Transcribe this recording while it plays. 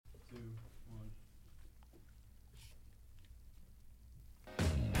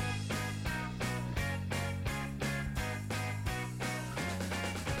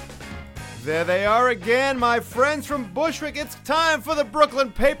There they are again, my friends from Bushwick. It's time for the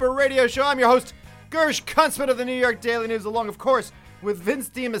Brooklyn Paper Radio Show. I'm your host, Gersh Kunstman of the New York Daily News, along, of course, with Vince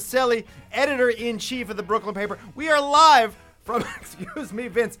DiMaselli, editor-in-chief of the Brooklyn Paper. We are live from, excuse me,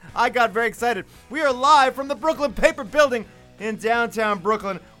 Vince, I got very excited. We are live from the Brooklyn Paper building in downtown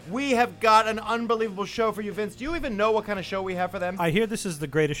Brooklyn. We have got an unbelievable show for you, Vince. Do you even know what kind of show we have for them? I hear this is the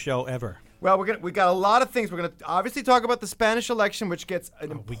greatest show ever. Well, we got a lot of things. We're going to obviously talk about the Spanish election, which gets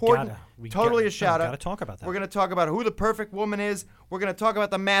an important, a shout-out. We got to talk about that. We're going to talk about who the perfect woman is. We're going to talk about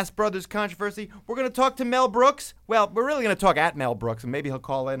the Mass Brothers controversy. We're going to talk to Mel Brooks. Well, we're really going to talk at Mel Brooks, and maybe he'll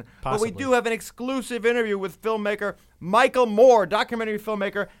call in. Possibly. But we do have an exclusive interview with filmmaker Michael Moore. Documentary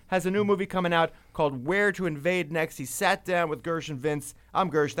filmmaker has a new movie coming out called Where to Invade Next. He sat down with Gersh and Vince.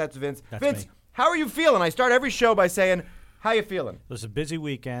 I'm Gersh. That's Vince. That's Vince, me. how are you feeling? I start every show by saying, how you feeling? It was a busy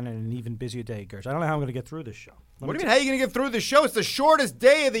weekend and an even busier day, Gersh. I don't know how I'm going to get through this show. What do you mean? How are you going to get through the show? It's the shortest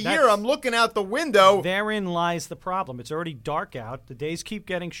day of the year. I'm looking out the window. Therein lies the problem. It's already dark out. The days keep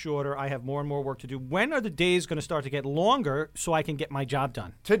getting shorter. I have more and more work to do. When are the days going to start to get longer so I can get my job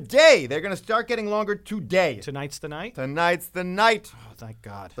done? Today. They're going to start getting longer today. Tonight's the night? Tonight's the night. Oh, thank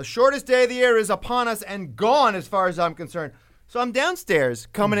God. The shortest day of the year is upon us and gone as far as I'm concerned. So I'm downstairs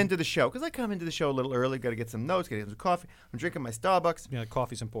coming into the show, because I come into the show a little early, got to get some notes, got to get some coffee. I'm drinking my Starbucks. Yeah,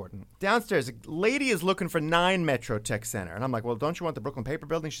 coffee's important. Downstairs, a lady is looking for 9 Metro Tech Center. And I'm like, well, don't you want the Brooklyn Paper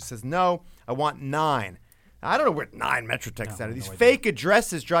Building? She says, no, I want 9. I don't know where 9 Metro Tech Center. These fake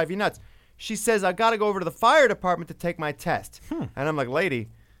addresses drive you nuts. She says, I got to go over to the fire department to take my test. And I'm like, lady,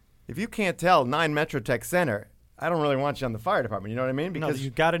 if you can't tell 9 Metro Tech Center, I don't really want you on the fire department. You know what I mean? Because you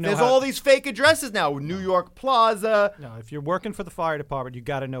got to know there's all these fake addresses now. New York Plaza. No, if you're working for the fire department, you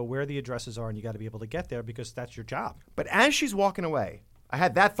got to know where the addresses are, and you got to be able to get there because that's your job. But as she's walking away, I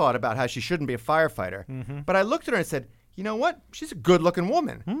had that thought about how she shouldn't be a firefighter. But I looked at her and said, you know what? She's a good-looking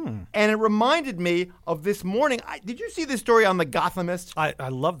woman. And it reminded me of this morning. Did you see this story on The Gothamist? I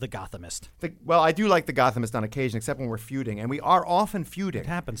love The Gothamist. Well, I do like The Gothamist on occasion, except when we're feuding. And we are often feuding. It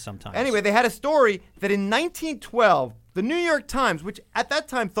happens sometimes. Anyway, they had a story that in 1912, the New York Times, which at that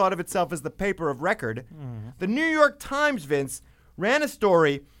time thought of itself as the paper of record, the New York Times, Vince, ran a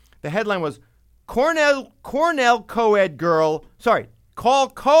story. The headline was, Cornell co-ed girl,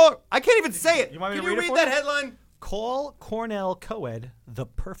 I can't even say it. You want me Can to you read it read for that you? headline? Call Cornell co-ed the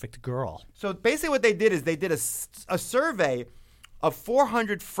perfect girl. So basically what they did is they did a survey of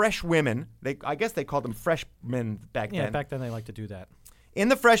 400 fresh women. I guess they called them freshmen back then. Yeah, back then they liked to do that. In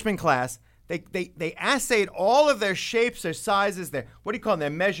the freshman class, they assayed all of their shapes, their sizes, their, what do you call them,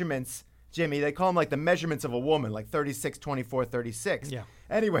 their measurements, Jimmy. They call them like the measurements of a woman, like 36, 24, 36. Yeah.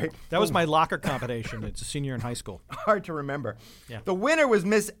 Anyway. That was my locker combination. It's a senior in high school. Hard to remember. Yeah. The winner was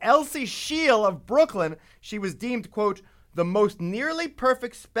Miss Elsie Scheel of Brooklyn. She was deemed, quote, the most nearly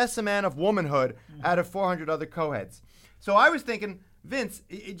perfect specimen of womanhood out of 400 other co-heads. So I was thinking, Vince,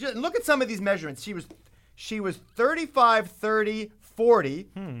 just look at some of these measurements. She was 35, 30, 40,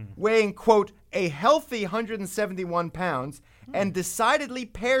 weighing, quote, a healthy 171 pounds, and decidedly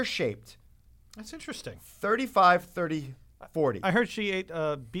pear-shaped. That's interesting. 35, 30, 40. I heard she ate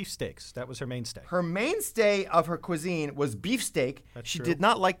beefsteaks. That was her mainstay. Her mainstay of her cuisine was beefsteak. That's she true. did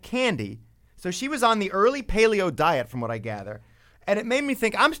not like candy. So she was on the early paleo diet, from what I gather. And it made me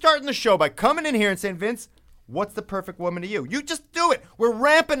think, I'm starting the show by coming in here and saying, Vince, what's the perfect woman to you? You just do it. We're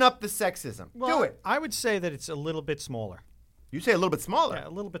ramping up the sexism. Do it. I would say that it's a little bit smaller. You say a little bit smaller. Yeah, a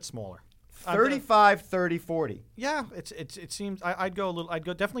little bit smaller. 35, 30, 40. Yeah, it seems I'd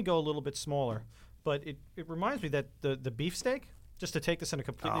definitely go a little bit smaller, but it reminds me that the beefsteak, just to take this in a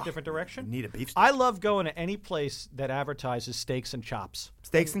completely different direction. Need a beefsteak. I love going to any place that advertises steaks and chops.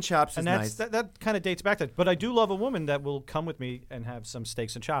 Steaks and chops is nice. That kind of dates back to it. But I do love a woman that will come with me and have some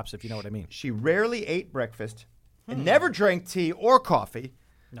steaks and chops, if you know what I mean. She rarely ate breakfast and never drank tea or coffee.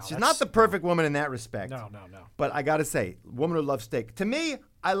 No, She's not the perfect woman in that respect. No. But I got to say, woman who loves steak. To me,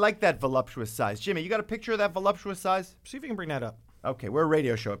 I like that voluptuous size. Jimmy, you got a picture of that voluptuous size? See if you can bring that up. Okay, we're a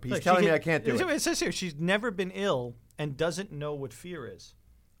radio show. He's Look, telling me I can't do it. It says here she's never been ill and doesn't know what fear is.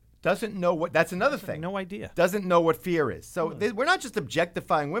 Doesn't know what. That's another thing. No idea. Doesn't know what fear is. So we're not just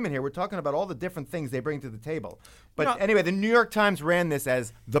objectifying women here. We're talking about all the different things they bring to the table. But anyway, the New York Times ran this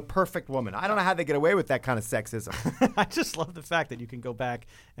as the perfect woman. I don't know how they get away with that kind of sexism. I just love the fact that you can go back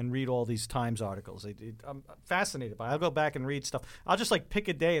and read all these Times articles. I'm fascinated by it. I'll go back and read stuff. I'll just pick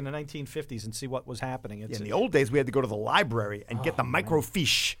a day in the 1950s and see what was happening. In the old days, we had to go to the library and get the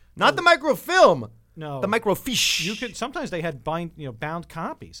microfiche, not the microfilm. No, the microfiche. You could sometimes they had bound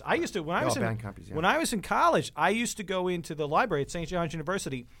copies. I used to when I was bound copies, yeah. when I was in college. I used to go into the library at St. John's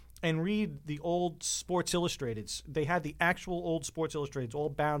University and read the old Sports Illustrateds. They had the actual old Sports Illustrateds all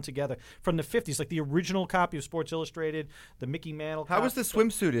bound together from the 50s, like the original copy of Sports Illustrated, the Mickey Mantle. How was the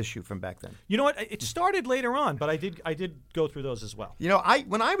swimsuit issue from back then? You know what? It started later on, but I did go through those as well. You know,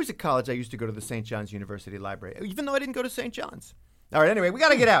 when I was at college, I used to go to the St. John's University Library, even though I didn't go to St. John's. All right, anyway, we got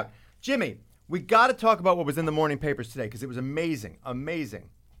to get out. Jimmy, we got to talk about what was in the morning papers today because it was amazing. Amazing.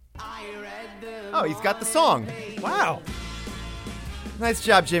 Oh, he's got the song. Wow. Nice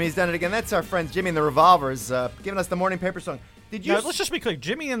job, Jimmy. He's done it again. That's our friends Jimmy and the Revolvers giving us the morning paper song. Did you? Now, let's just be clear.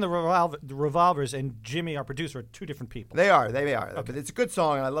 Jimmy and the Revolvers and Jimmy, our producer, are two different people. They are. Okay. But it's a good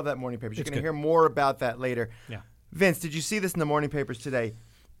song, and I love that morning papers. You're going to hear more about that later. Yeah. Vince, did you see this in the morning papers today?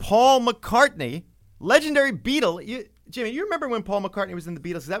 Paul McCartney, legendary Beatle. Jimmy, you remember when Paul McCartney was in the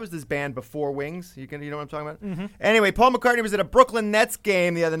Beatles? That was this band before Wings. You know what I'm talking about? Mm-hmm. Anyway, Paul McCartney was at a Brooklyn Nets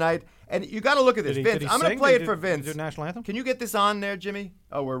game the other night, and you got to look at this. Vince, I'm going to play it for Vince. Did he do national anthem? Can you get this on there, Jimmy?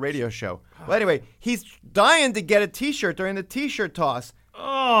 Oh, we're a radio show. Well, anyway, he's dying to get a T-shirt during the T-shirt toss.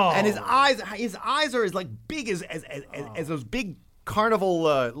 Oh. And his eyes are as like big as those big carnival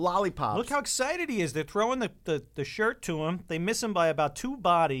lollipops. Look how excited he is. They're throwing the shirt to him. They miss him by about 2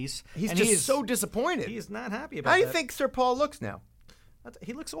 bodies. He's just so disappointed. He is not happy about How do that. you think Sir Paul looks now?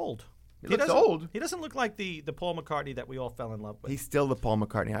 He looks old. He looks old? He doesn't look like the Paul McCartney that we all fell in love with. He's still the Paul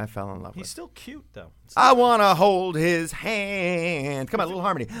McCartney I fell in love with. He's still cute, though. I want to hold his hand. Come on, a little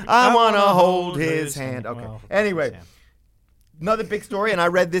harmony. I want to hold his hand. Okay. Oh, anyway, another big story, and I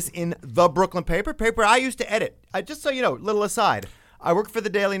read this in the Brooklyn paper I used to edit. Just so you know, little aside, I work for the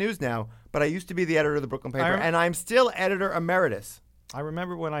Daily News now, but I used to be the editor of the Brooklyn paper, and I'm still editor emeritus. I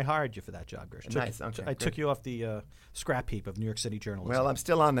remember when I hired you for that job, Gersh. Nice. Okay, I took you off the scrap heap of New York City journalism. Well, I'm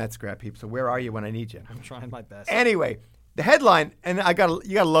still on that scrap heap, so where are you when I need you? I'm trying my best. Anyway, the headline, and you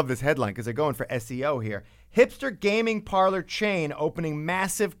gotta love this headline because they're going for SEO here. Hipster gaming parlor chain opening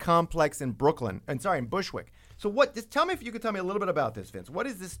massive complex in Bushwick. So just tell me if you could tell me a little bit about this, Vince. What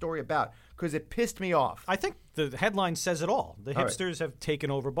is this story about? Because it pissed me off. I think the headline says it all. The hipsters have taken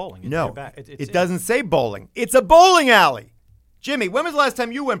over bowling. No, it doesn't say bowling. It's a bowling alley. Jimmy, when was the last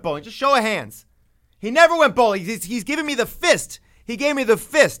time you went bowling? Just show of hands. He never went bowling. He's giving me the fist. He gave me the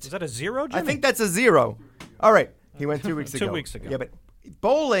fist. Is that a 0, Jimmy? I think that's a 0. All right. He went 2 weeks ago. 2 weeks ago. Yeah, but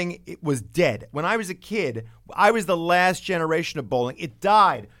bowling, it was dead. When I was a kid, I was the last generation of bowling. It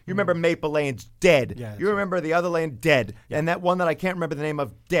died. You remember Maple Lane's dead. Yeah, you remember the other lane dead. Yeah. And that one that I can't remember the name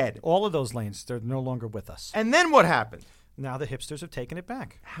of, dead. All of those lanes, they're no longer with us. And then what happened? Now the hipsters have taken it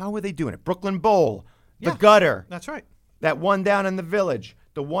back. How are they doing it? Brooklyn Bowl, the Gutter. That's right. That one down in the Village,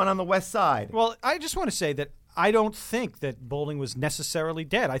 the one on the west side. Well, I just want to say that I don't think that bowling was necessarily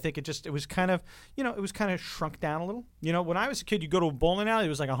dead. I think it was kind of shrunk down a little. You know, when I was a kid, you go to a bowling alley, it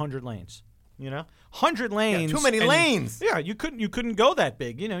was like 100 lanes. You know, 100 lanes. Yeah, too many lanes. Yeah, you couldn't go that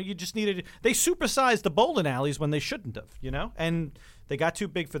big. You know, you just needed. They supersized the bowling alleys when they shouldn't have. You know, and they got too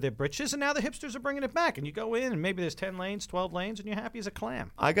big for their britches, and now the hipsters are bringing it back. And you go in, and maybe there's 10 lanes, 12 lanes, and you're happy as a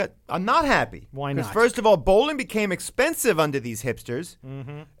clam. I'm not happy. Why not? Because first of all, bowling became expensive under these hipsters.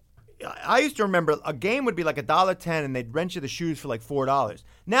 Mm-hmm. I used to remember a game would be like $1.10, and they'd rent you the shoes for like $4.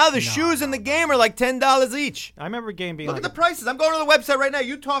 Now the shoes in the game are like $10 each. I remember a game being Look at the prices. I'm going to the website right now.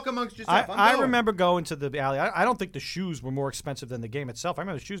 You talk amongst yourself. I remember going to the alley. I don't think the shoes were more expensive than the game itself. I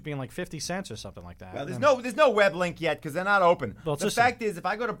remember the shoes being like 50 cents or something like that. Well, there's no web link yet because they're not open. Well, the fact is, if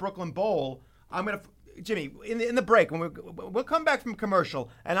I go to Brooklyn Bowl, I'm going to... Jimmy, in the break, when we'll come back from commercial,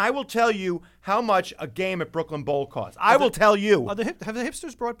 and I will tell you how much a game at Brooklyn Bowl costs. I will tell you. Have the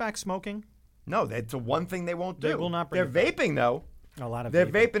hipsters brought back smoking? No, that's the one thing they won't do. They will not bring They're vaping, though. A lot of They're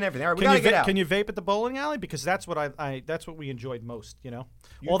vaping everything. All right, we got to get out. Can you vape at the bowling alley? Because that's what that's what we enjoyed most, you know?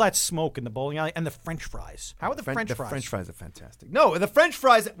 All that smoke in the bowling alley and the French fries. How are the French fries? The French fries are fantastic. No, the French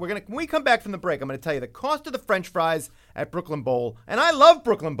fries, when we come back from the break, I'm going to tell you the cost of the French fries at Brooklyn Bowl. And I love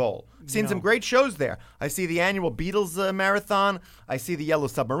Brooklyn Bowl. Seen some great shows there. I see the annual Beatles marathon. I see the Yellow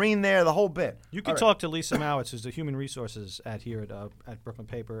Submarine there, the whole bit. You can talk to Lisa Mowitz, who's the human resources here at Brooklyn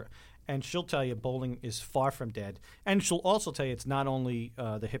Paper, and she'll tell you bowling is far from dead. And she'll also tell you it's not only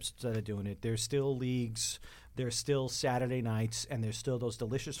the hipsters that are doing it. There's still leagues, there's still Saturday nights, and there's still those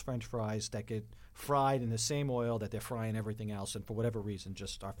delicious French fries that get fried in the same oil that they're frying everything else, and for whatever reason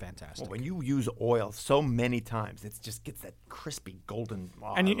just are fantastic. Well, when you use oil so many times, it just gets that crispy golden...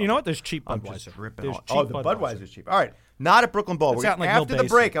 and you know what? There's cheap Budweiser. The Budweiser's cheap. All right, not at Brooklyn Bowl. After the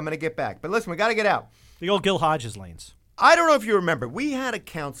break, I'm going to get back. But listen, we got to get out. The old Gil Hodges lanes. I don't know if you remember, we had a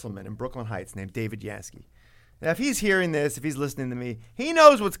councilman in Brooklyn Heights named David Yaskey. Now, if he's hearing this, if he's listening to me, he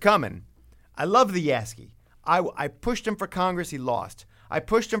knows what's coming. I love the Yaskey. I pushed him for Congress, he lost. I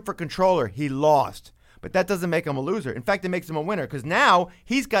pushed him for controller, he lost. but that doesn't make him a loser. In fact, it makes him a winner because now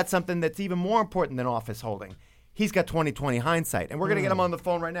he's got something that's even more important than office holding. He's got 20/20 hindsight, and we're going to get him on the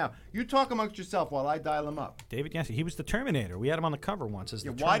phone right now. You talk amongst yourself while I dial him up. David Yancey, he was the Terminator. We had him on the cover once as the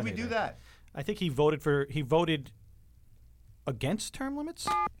Terminator. Why'd we do that? I think he voted against term limits?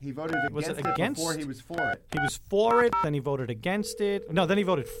 He voted Was it against it against? before he was for it. He was for it, then he voted against it. No, then he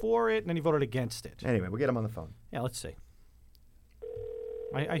voted for it, and then he voted against it. Anyway, we'll get him on the phone. Yeah, let's see.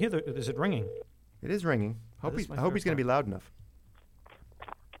 I hear is it ringing? It is ringing. I hope he's going to be loud enough.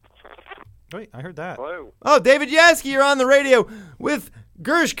 Wait, I heard that. Hello. Oh, David Yaski, you're on the radio with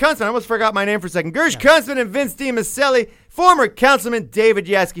Gersh Kunstman. I almost forgot my name for a second. Gersh Kunstman and Vince DiMaselli, former Councilman David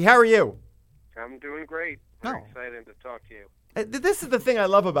Yaski. How are you? I'm doing great. Very excited to talk to you. This is the thing I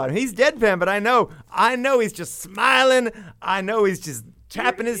love about him. He's deadpan, but I know he's just smiling. I know he's just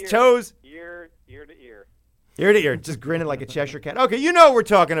tapping his toes. Ear to ear. Ear to ear, just grinning like a Cheshire cat. Okay, you know what we're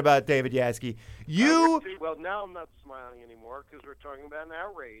talking about, David Yaski. Well, now I'm not smiling anymore because we're talking about an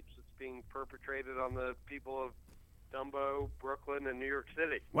outrage that's being perpetrated on the people of Dumbo, Brooklyn, and New York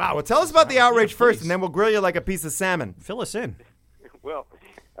City. Wow, well, tell us about the outrage first, please. and then we'll grill you like a piece of salmon. Fill us in. Well,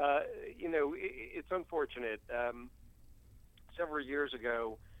 it's unfortunate. Several years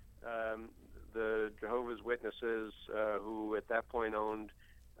ago, the Jehovah's Witnesses, who at that point owned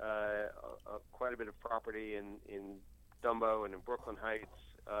quite a bit of property in Dumbo and in Brooklyn Heights,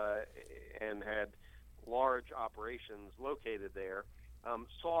 and had large operations located there,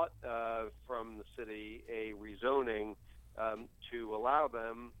 sought from the city a rezoning to allow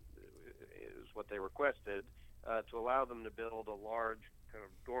them, is what they requested, to allow them to build a large kind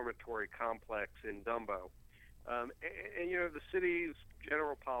of dormitory complex in Dumbo. And the city's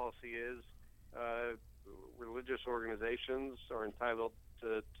general policy is religious organizations are entitled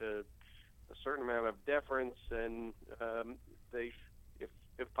to a certain amount of deference, and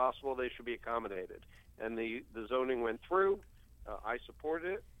if possible, they should be accommodated. And the zoning went through. I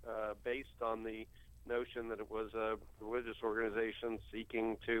supported it based on the notion that it was a religious organization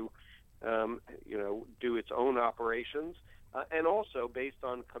seeking to, do its own operations, and also based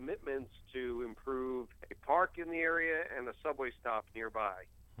on commitments to improve a park in the area and a subway stop nearby.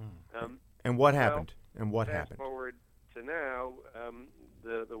 And what happened? Fast forward to now,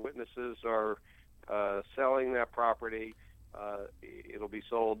 the witnesses are selling that property. It'll be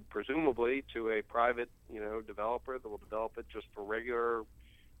sold presumably to a private, developer that will develop it just for regular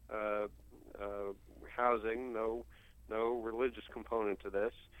housing. No religious component to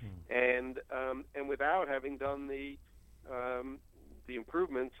this, and without having done the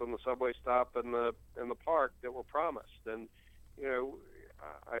improvements on the subway stop and the park that were promised. And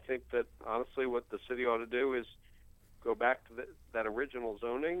I think that honestly, what the city ought to do is go back to that original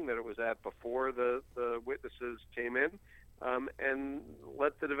zoning that it was at before the witnesses came in, and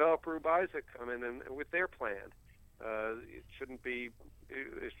let the developer who buys it come in and with their plan. It shouldn't be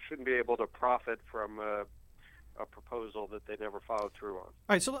able to profit from a proposal that they never followed through on. All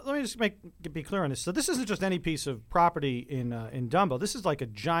right, so let me just be clear on this. So this isn't just any piece of property in Dumbo. This is like a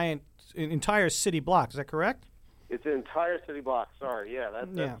giant, entire city block. Is that correct? It's an entire city block. Sorry,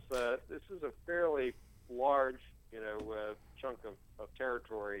 this is a fairly large, chunk of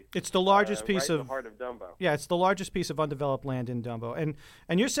territory. It's the largest piece right in the heart of Dumbo. Yeah, it's the largest piece of undeveloped land in Dumbo.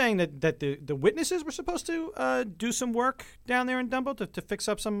 And you're saying that the witnesses were supposed to do some work down there in Dumbo to fix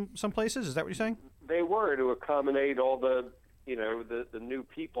up some places? Is that what you're saying? They were, to accommodate all the new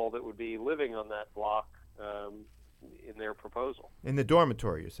people that would be living on that block in their proposal. In the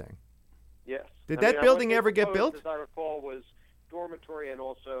dormitory, you're saying? Yes. Did that building ever get built? As I recall, was dormitory and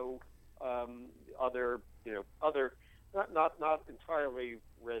also other, not entirely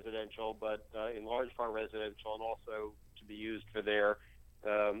residential, but in large part residential, and also to be used for their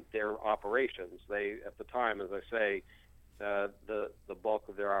operations. They, at the time, as I say, the bulk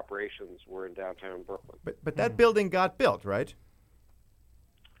of their operations were in downtown Brooklyn. But that building got built, right?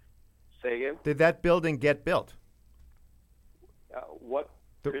 Say again? Did that building get built?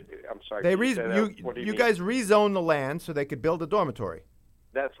 I'm sorry. You guys rezoned the land so they could build a dormitory.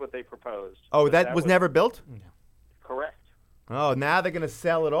 That's what they proposed. Oh, that was never built? No. Correct. Oh, now they're going to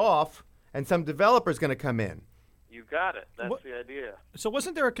sell it off, and some developer's going to come in. You got it. That's the idea. So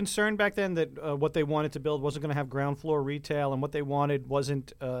wasn't there a concern back then that what they wanted to build wasn't going to have ground floor retail, and what they wanted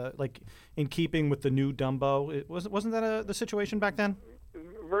wasn't like in keeping with the new Dumbo? Wasn't that the situation back then?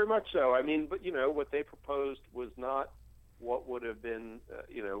 Very much so. I mean, but what they proposed was not what would have been,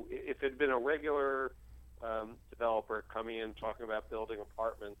 if it had been a regular developer coming in talking about building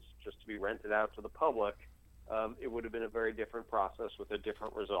apartments just to be rented out to the public, it would have been a very different process with a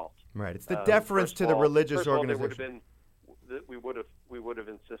different result. Right. It's the deference to the religious organization. we would have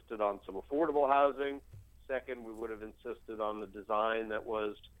insisted on some affordable housing. Second, we would have insisted on the design that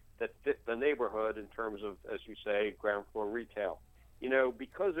fit the neighborhood in terms of, as you say, ground floor retail.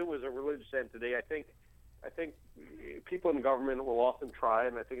 Because it was a religious entity, I think people in government will often try,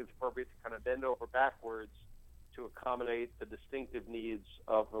 and I think it's appropriate to kind of bend over backwards to accommodate the distinctive needs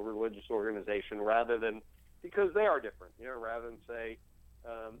of a religious organization, rather than, because they are different, rather than say,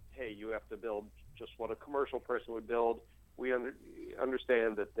 hey, you have to build just what a commercial person would build. We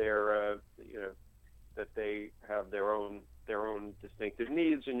understand that that they have their own distinctive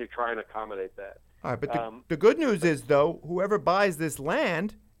needs, and you're trying to accommodate that. All right, but the good news is, though, whoever buys this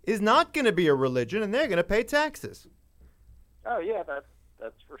land is not going to be a religion, and they're going to pay taxes. Oh, yeah,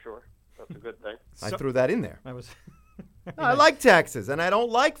 that's for sure. That's a good thing. I threw that in there. I I like taxes, and I don't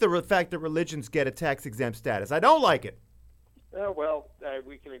like the fact that religions get a tax-exempt status. I don't like it.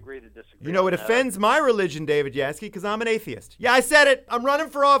 We can agree to disagree. You know, it offends my religion, David Yaski, because I'm an atheist. Yeah, I said it. I'm running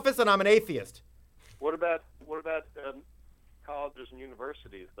for office, and I'm an atheist. What about colleges and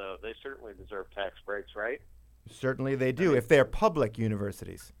universities, though? They certainly deserve tax breaks, right? Certainly they do, if they're public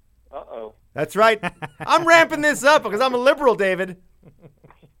universities. Uh-oh. That's right. I'm ramping this up because I'm a liberal, David.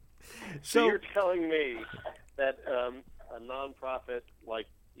 So you're telling me that a nonprofit like,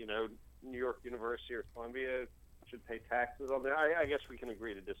 New York University or Columbia should pay taxes on there? I guess we can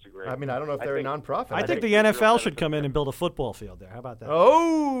agree to disagree. I mean, I don't know if they're a nonprofit. I think the NFL should come in and build a football field there. How about that?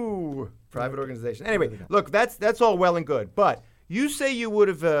 Oh, private organization. Anyway, look, that's all well and good. But you say you would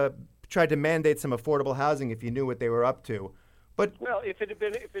have tried to mandate some affordable housing if you knew what they were up to. But if it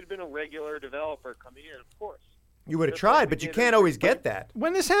had been a regular developer coming in, of course. You would have tried, but you can't always get that.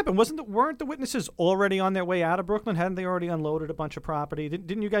 When this happened, weren't the witnesses already on their way out of Brooklyn? Hadn't they already unloaded a bunch of property?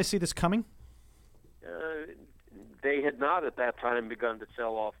 Didn't you guys see this coming? They had not at that time begun to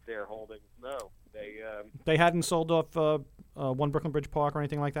sell off their holdings. No, they hadn't sold off One Brooklyn Bridge Park or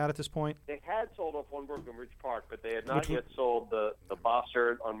anything like that at this point. They had sold off One Brooklyn Bridge Park, but they had not yet sold the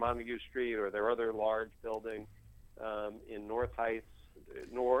Bossert on Montague Street or their other large building in North Heights,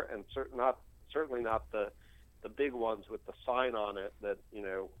 and certainly not the big ones with the sign on it that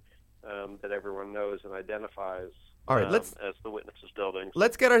that everyone knows and identifies. All right, as the witnesses buildings.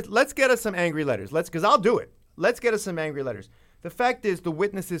 Let's get us some angry letters. Because I'll do it. Let's get us some angry letters. The fact is, the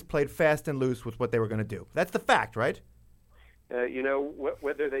witnesses played fast and loose with what they were going to do. That's the fact, right?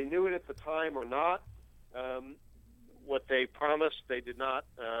 Whether they knew it at the time or not, what they promised they did not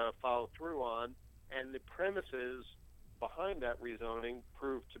follow through on, and the premises behind that rezoning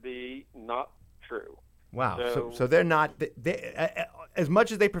proved to be not true. Wow. So they're not, as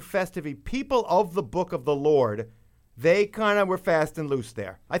much as they profess to be people of the book of the Lord, they kind of were fast and loose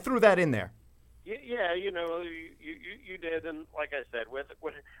there. I threw that in there. Yeah, you did, and like I said, whether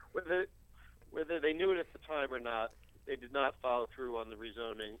they knew it at the time or not, they did not follow through on the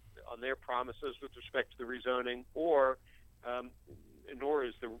rezoning, on their promises with respect to the rezoning, nor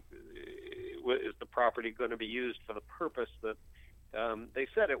is the property going to be used for the purpose that they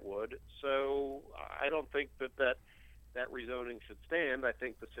said it would. So I don't think that rezoning should stand. I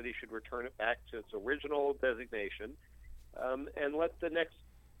think the city should return it back to its original designation, and let the next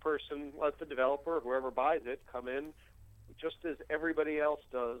person, let the developer, whoever buys it, come in just as everybody else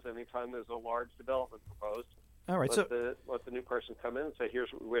does anytime there's a large development proposed. All right, let the new person come in and say,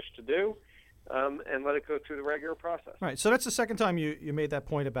 here's what we wish to do, and let it go through the regular process. Right, so that's the second time you made that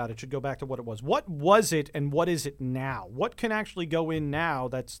point about it should go back to what it was. What was it and what is it now? What can actually go in now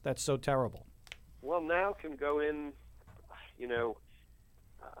that's so terrible? Well, now can go in,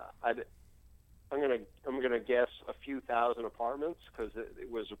 I'm gonna guess a few thousand apartments because it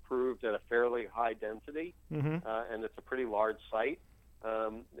was approved at a fairly high density, and it's a pretty large site.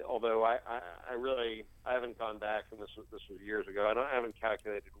 Although I haven't gone back, and this was years ago. I haven't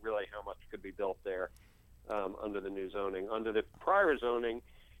calculated really how much could be built there under the new zoning. Under the prior zoning,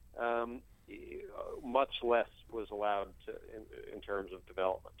 much less was allowed in terms of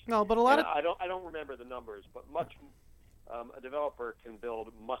development. No, but I don't remember the numbers, but a developer can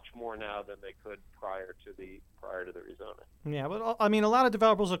build much more now than they could prior to the rezoning. Yeah, but I mean, a lot of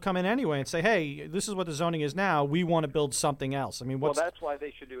developers will come in anyway and say, "Hey, this is what the zoning is now. We want to build something else." I mean, well, that's why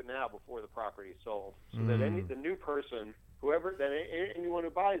they should do it now before the property is sold, so that the new person, anyone who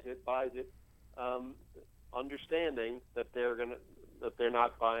buys it, understanding that they're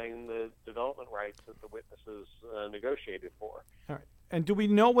not buying the development rights that the witnesses negotiated for. All right. And do we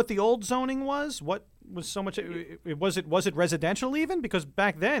know what the old zoning was? What was so much? Was it residential even? Because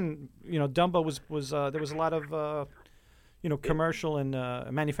back then, Dumbo was there was a lot of commercial and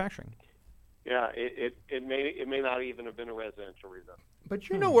manufacturing. Yeah, it may not even have been a residential rezone. But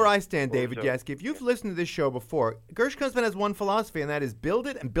you know where I stand, David Yaski. If you've listened to this show before, Gersh Kunstman has one philosophy, and that is build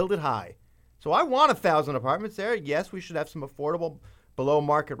it and build it high. So I want 1,000 apartments there. Yes, we should have some affordable, below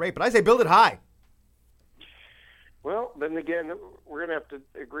market rate, but I say build it high. Well, then again, we're going to have to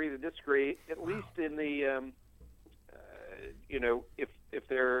agree to disagree, at least in the, if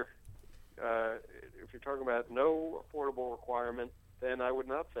you're talking about no affordable requirement, then I would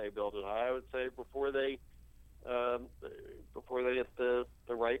not say build it high. I would say before they get the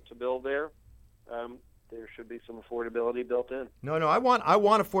right to build there should be some affordability built in. No, I want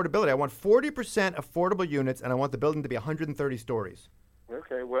affordability. I want 40% affordable units, and I want the building to be 130 stories.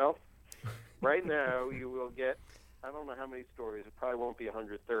 Okay, well, right now you will get, I don't know how many stories. It probably won't be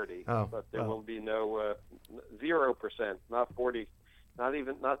 130, but there will be no 0%, not 40. Not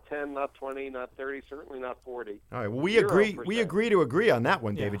 10, not 20, not 30, certainly not 40. All right. Well, we agree. We agree to agree on that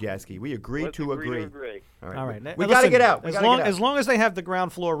one, David Yaski. We agree to agree. All right. We got to get out. As long as they have the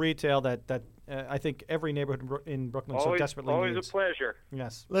ground floor retail that I think every neighborhood in Brooklyn so desperately needs. Always a pleasure.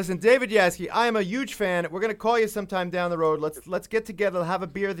 Yes. Listen, David Yaski, I am a huge fan. We're going to call you sometime down the road. Let's get together, have a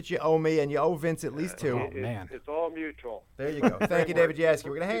beer that you owe me, and you owe Vince at least two. Man. It's all mutual. There you go. Thank you, David Yaski.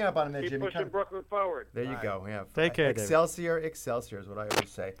 We're going to hang up on him there, Keep Jimmy. pushing Brooklyn forward. There you go. Yeah. Take care, David. Excelsior is what I always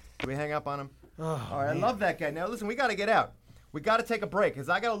say. Can we hang up on him? All right. I love that guy. Now, listen, we got to get out. We got to take a break because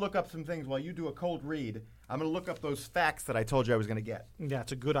I got to look up some things while you do a cold read. I'm going to look up those facts that I told you I was going to get.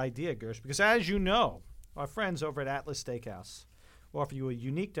 That's a good idea, Gersh, because as you know, our friends over at Atlas Steakhouse offer you a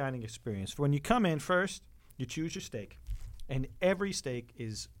unique dining experience. For when you come in first, you choose your steak, and every steak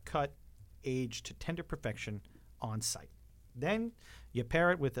is cut, aged to tender perfection on site. Then you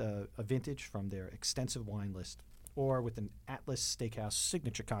pair it with a vintage from their extensive wine list, or with an Atlas Steakhouse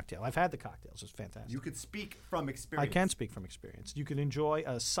signature cocktail. I've had the cocktails. It's fantastic. You could speak from experience. I can speak from experience. You can enjoy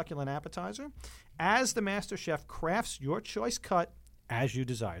a succulent appetizer as the master chef crafts your choice cut as you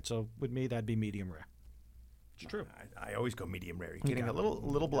desired. So with me, that'd be medium rare. It's true. I always go medium rare. You're getting a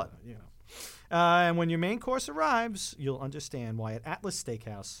little blood. You know. And when your main course arrives, you'll understand why at Atlas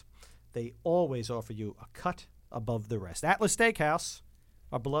Steakhouse, they always offer you a cut above the rest. Atlas Steakhouse,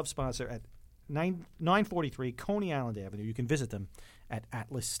 our beloved sponsor at 943 Coney Island Avenue. You can visit them at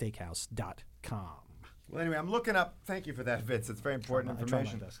atlassteakhouse.com. Well, anyway, I'm looking up. Thank you for that, Vince. It's very important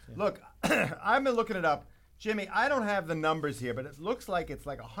information. Yeah. Look, I've been looking it up. Jimmy, I don't have the numbers here, but it looks like it's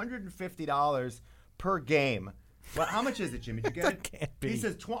like $150 per game. Well, how much is it, Jimmy? Did you get it? Can't be. He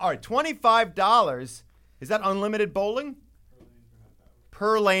says, all right, $25. Is that unlimited bowling?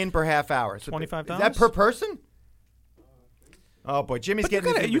 Per lane per half hour. So $25? Is that per person? Oh, boy, Jimmy's But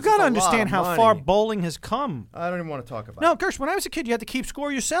getting you got to understand how far bowling has come. I don't even want to talk about it. No, Gersh, when I was a kid, you had to keep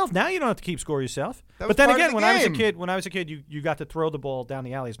score yourself. Now you don't have to keep score yourself. But then again, when I was a kid, you got to throw the ball down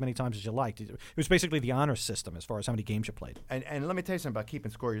the alley as many times as you liked. It was basically the honor system as far as how many games you played. And let me tell you something about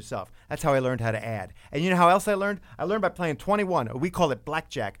keeping score yourself. That's how I learned how to add. And you know how else I learned? I learned by playing 21. We call it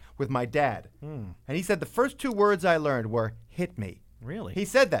blackjack with my dad. And he said the first two words I learned were hit me. Really? He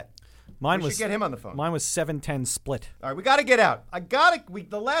said that. We should get him on the phone. Mine was 7-10 split. All right, we got to get out.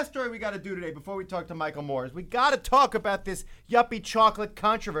 The last story we got to do today before we talk to Michael Moore is we got to talk about this yuppie chocolate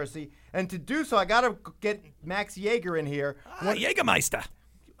controversy. And to do so, I got to get Max Yeager in here. Jägermeister.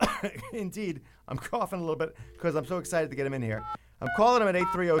 Indeed. I'm coughing a little bit because I'm so excited to get him in here. I'm calling him at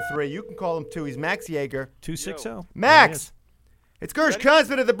 8303. You can call him too. He's Max Yeager. 260. Max! It's Gersh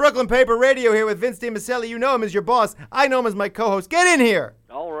Constant of the Brooklyn Paper Radio here with Vince DiMaselli. You know him as your boss. I know him as my co-host. Get in here.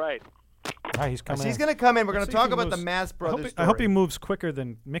 All right. All right, he's coming. He's going to come in. We're going to talk about the Mass Brothers story. I hope he moves quicker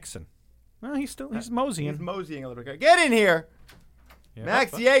than Mixon. Well, he's moseying. He's moseying a little bit. Get in here. Yeah,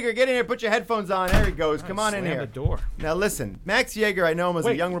 Max Yeager, get in here. Put your headphones on. There he goes. Come on in here. The door. Now listen, Max Yeager, I know him as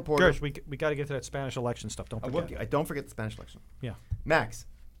a young reporter. Gersh, we got to get to that Spanish election stuff. Don't forget. Don't forget the Spanish election. Yeah. Max.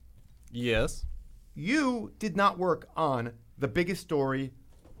 Yes. You did not work on the biggest story,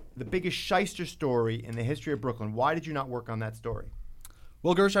 the biggest shyster story in the history of Brooklyn. Why did you not work on that story?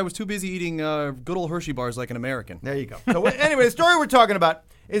 Well, Gersh, I was too busy eating good old Hershey bars like an American. There you go. So anyway, the story we're talking about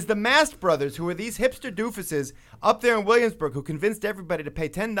is the Mast brothers, who are these hipster doofuses up there in Williamsburg who convinced everybody to pay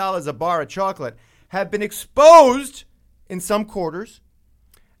 $10 a bar of chocolate, have been exposed in some quarters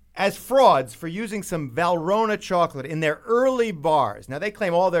as frauds for using some Valrhona chocolate in their early bars. Now, they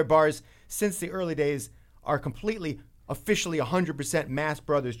claim all their bars since the early days are completely officially 100% Mast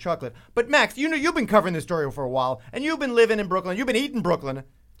Brothers chocolate. But Max, you know you've been covering this story for a while, and you've been living in Brooklyn. You've been eating Brooklyn.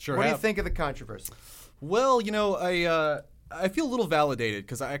 Sure. What do you think of the controversy? Well, you know, I feel a little validated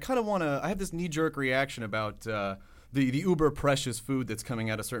because I kind of want to. I have this knee-jerk reaction about the uber precious food that's coming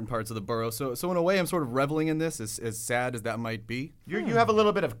out of certain parts of the borough. So in a way, I'm sort of reveling in this, as sad as that might be. You have a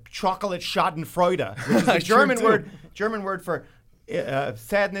little bit of chocolate Schadenfreude, which is the German word for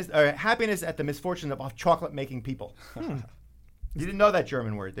sadness or happiness at the misfortune of chocolate-making people. You didn't know that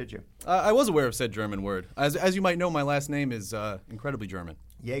German word, did you? I was aware of said German word. As you might know, my last name is incredibly German.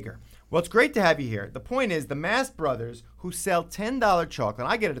 Jaeger. Well, it's great to have you here. The point is, the Mast Brothers, who sell $10 chocolate,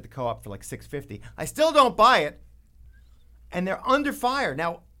 I get it at the co-op for like $6.50. I still don't buy it, and they're under fire.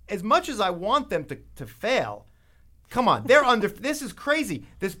 Now, as much as I want them to fail, come on, they're under. This is crazy.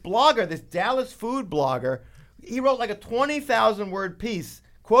 This blogger, this Dallas food blogger, he wrote like a 20,000-word piece,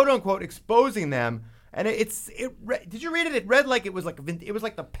 quote unquote, exposing them. And did you read it? It read like it was like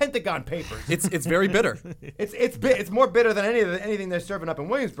the Pentagon Papers. It's very bitter. It's more bitter than anything they're serving up in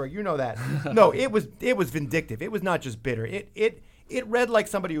Williamsburg. You know that. No, it was vindictive. It was not just bitter. It read like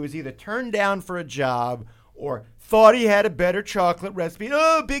somebody who was either turned down for a job or thought he had a better chocolate recipe.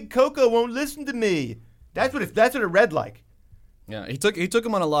 Oh, Big Cocoa won't listen to me. That's what it read like. Yeah, he took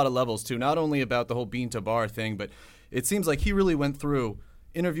him on a lot of levels too. Not only about the whole bean to bar thing, but it seems like he really went through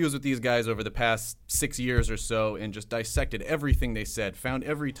interviews with these guys over the past 6 years or so and just dissected everything they said, found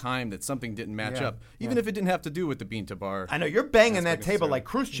every time that something didn't match up, even if it didn't have to do with the bean to bar. I know, you're banging that table like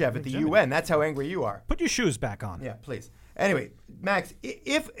Khrushchev at the UN. That's how angry you are. Put your shoes back on. Yeah, please. Anyway, Max,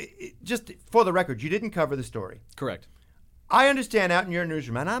 if just for the record, you didn't cover the story. Correct. I understand out in your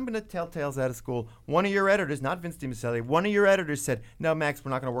newsroom, and I'm going to tell tales out of school, one of your editors, not Vince DiMaselli, one of your editors said, no, Max,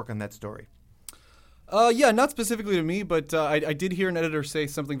 we're not going to work on that story. Yeah, not specifically to me, but I did hear an editor say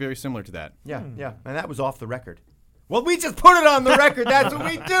something very similar to that. Yeah, and that was off the record. Well, we just put it on the record. That's what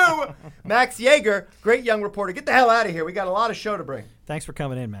we do. Max Jaeger, great young reporter. Get the hell out of here. We got a lot of show to bring. Thanks for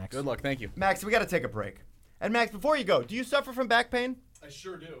coming in, Max. Good luck. Thank you. Max, we got to take a break. And Max, before you go, do you suffer from back pain? I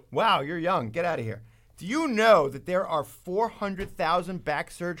sure do. Wow, you're young. Get out of here. Do you know that there are 400,000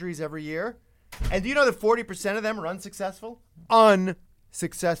 back surgeries every year? And do you know that 40% of them are unsuccessful?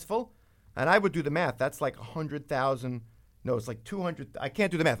 Unsuccessful. And I would do the math. That's like 100,000. No, it's like 200. I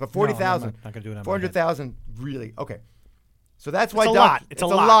can't do the math, but 40,000. No, not going to do it. 400,000, really. Okay. So that's why it's a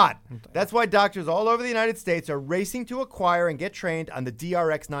lot. That's why doctors all over the United States are racing to acquire and get trained on the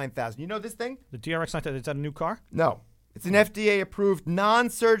DRX 9000. You know this thing? The DRX 9000, is that a new car? No. It's an FDA-approved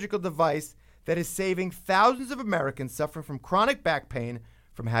non-surgical device that is saving thousands of Americans suffering from chronic back pain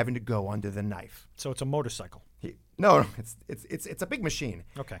from having to go under the knife. So it's a motorcycle. No, it's a big machine.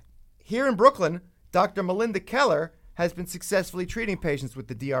 Okay. Here in Brooklyn, Dr. Melinda Keller has been successfully treating patients with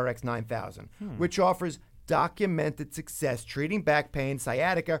the DRX 9000, which offers documented success treating back pain,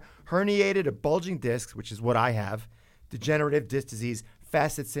 sciatica, herniated or bulging discs, which is what I have, degenerative disc disease,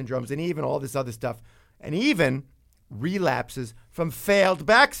 facet syndromes, and even all this other stuff, and even relapses from failed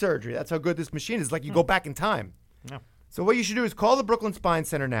back surgery. That's how good this machine is. Like you go back in time. Yeah. So what you should do is call the Brooklyn Spine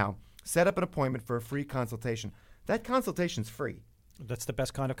Center now, set up an appointment for a free consultation. That consultation's free. That's the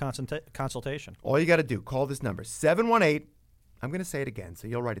best kind of consultation. All you got to do, call this number, 718, I'm going to say it again, so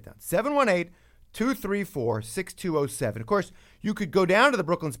you'll write it down, 718-234-6207. Of course, you could go down to the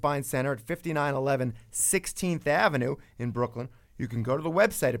Brooklyn Spine Center at 5911 16th Avenue in Brooklyn. You can go to the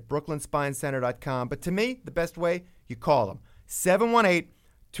website at brooklynspinecenter.com. But to me, the best way, you call them,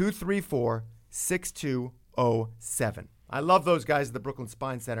 718-234-6207. I love those guys at the Brooklyn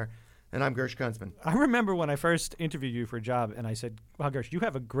Spine Center. And I'm Gersh Kunstman. I remember when I first interviewed you for a job, and I said, wow, Gersh, you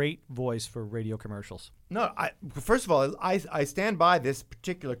have a great voice for radio commercials. No, first of all, I stand by this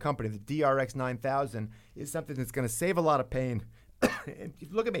particular company. The DRX 9000 is something that's going to save a lot of pain.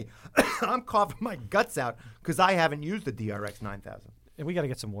 Look at me. I'm coughing my guts out because I haven't used the DRX 9000. And we got to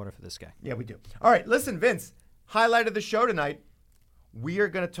get some water for this guy. Yeah, we do. All right, listen, Vince, highlight of the show tonight, we are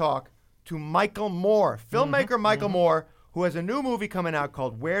going to talk to Michael Moore, filmmaker Michael Moore, who has a new movie coming out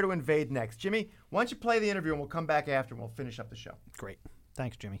called Where to Invade Next. Jimmy, why don't you play the interview and we'll come back after and we'll finish up the show. Great.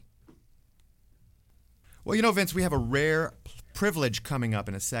 Thanks, Jimmy. Well, you know, Vince, we have a rare privilege coming up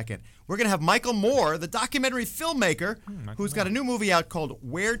in a second. We're going to have Michael Moore, the documentary filmmaker, who's got a new movie out called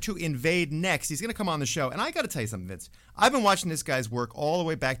Where to Invade Next. He's going to come on the show. And I got to tell you something, Vince. I've been watching this guy's work all the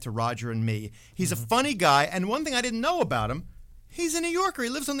way back to Roger and Me. He's a funny guy. And one thing I didn't know about him, he's a New Yorker. He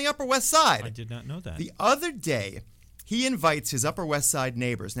lives on the Upper West Side. I did not know that. The other day, he invites his Upper West Side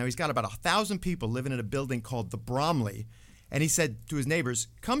neighbors. Now, he's got about 1,000 people living in a building called the Bromley. And he said to his neighbors,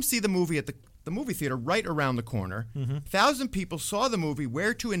 come see the movie at the movie theater right around the corner. 1,000 people saw the movie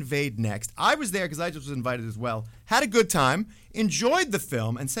Where to Invade Next. I was there because I just was invited as well. Had a good time, enjoyed the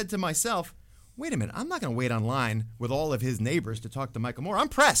film, and said to myself, wait a minute, I'm not going to wait online with all of his neighbors to talk to Michael Moore. I'm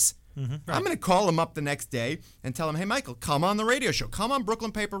press. Right. I'm going to call him up the next day and tell him, hey, Michael, come on the radio show. Come on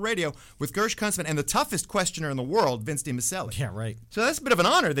Brooklyn Paper Radio with Gersh Kunstman and the toughest questioner in the world, Vince DiMaselli. Yeah, right. So that's a bit of an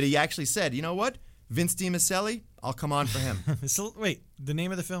honor that he actually said, you know what? Vince DiMaselli, I'll come on for him. So, wait, the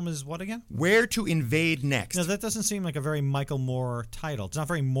name of the film is what again? Where to Invade Next. No, that doesn't seem like a very Michael Moore title. It's not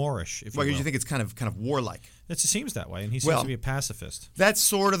very Moorish, if Well, you because will. you think it's kind of warlike. It seems that way, and he seems Well, to be a pacifist. That's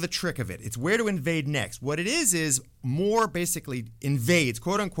sort of the trick of it. It's where to invade next. What it is Moore basically invades,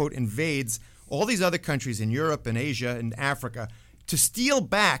 quote unquote, invades all these other countries in Europe and Asia and Africa to steal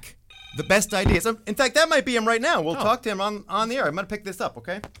back the best ideas. In fact, that might be him right now. We'll talk to him on the air. I'm going to pick this up,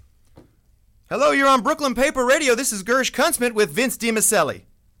 okay? Hello, you're on Brooklyn Paper Radio. This is Gersh Kunstman with Vince DiMaselli.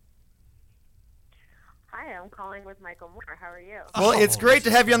 Hi, I'm calling with Michael Moore. How are you? Well, it's great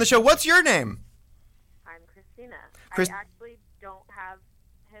to have you on the show. What's your name? I'm Christina. Chris- I actually don't have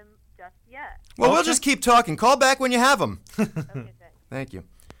him just yet. Well, we'll just keep talking. Call back when you have him. Okay, thanks. Thank you.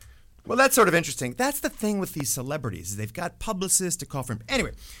 Well, that's sort of interesting. That's the thing with these celebrities. They've got publicists to call for him.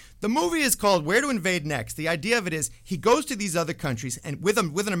 Anyway, the movie is called Where to Invade Next. The idea of it is he goes to these other countries and with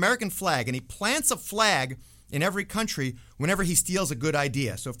an American flag, and he plants a flag in every country whenever he steals a good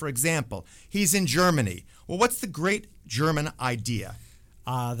idea. So, for example, he's in Germany. Well, what's the great German idea?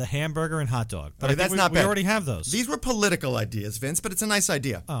 The hamburger and hot dog. But Okay, I think that's we, not we bad. already have those. These were political ideas, Vince, but it's a nice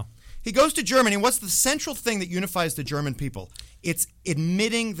idea. Oh. He goes to Germany, and what's the central thing that unifies the German people? It's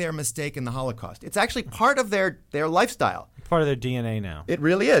admitting their mistake in the Holocaust. It's actually part of their lifestyle. Part of their DNA now. It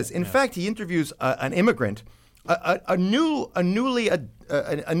really is. In fact, he interviews an immigrant, a newly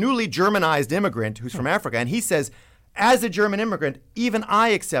Germanized immigrant who's from Africa, and he says, as a German immigrant, even I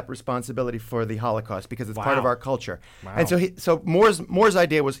accept responsibility for the Holocaust because it's part of our culture. Wow. And so Moore's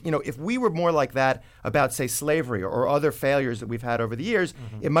idea was, if we were more like that about, say, slavery or other failures that we've had over the years,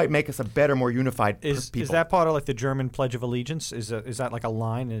 it might make us a better, more unified people. Is that part of like the German Pledge of Allegiance? Is that like a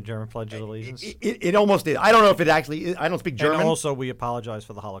line in the German Pledge of Allegiance? It almost is. I don't know if it actually is. I don't speak German. And also, we apologize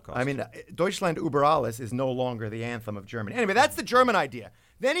for the Holocaust. I mean, Deutschland über alles is no longer the anthem of Germany. Anyway, that's the German idea.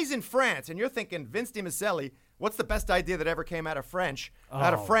 Then he's in France, and you're thinking, Vince DiMaselli, what's the best idea that ever came out of France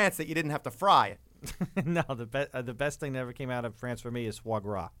that you didn't have to fry? no, the best thing that ever came out of France for me is foie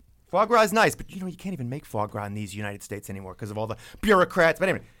gras. Foie gras is nice, but you can't even make foie gras in these United States anymore because of all the bureaucrats. But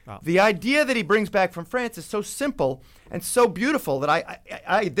anyway, the idea that he brings back from France is so simple and so beautiful that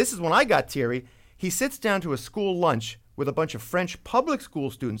I this is when I got teary. He sits down to a school lunch with a bunch of French public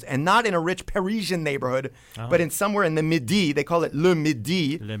school students, and not in a rich Parisian neighborhood, but in somewhere in the Midi. They call it Le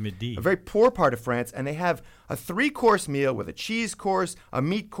Midi. Le Midi. A very poor part of France, and they have a 3-course meal with a cheese course, a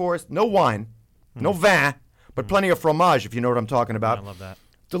meat course, no wine, no vin, but plenty of fromage, if you know what I'm talking about. I love that.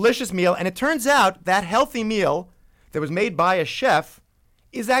 Delicious meal, and it turns out that healthy meal that was made by a chef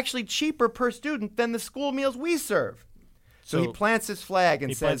is actually cheaper per student than the school meals we serve. So he plants his flag and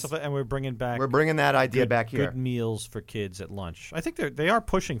He says, plants and we're bringing back. we're bringing that idea back here. Good meals for kids at lunch. I think they are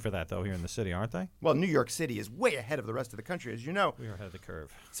pushing for that though here in the city, aren't they? Well, New York City is way ahead of the rest of the country, as you know. We are ahead of the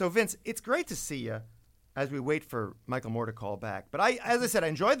curve. So, Vince, it's great to see you as we wait for Michael Moore to call back. But as I said, I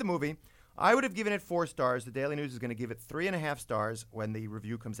enjoyed the movie. I would have given it 4 stars. The Daily News is going to give it 3.5 stars when the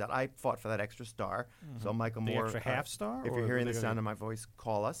review comes out. I fought for that extra star. So, Michael The Moore, extra half star, if or you're hearing are the they sound gonna- of my voice,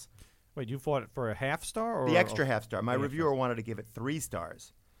 call us. Wait, you fought for a half star or The extra half star. My the reviewer wanted to give it 3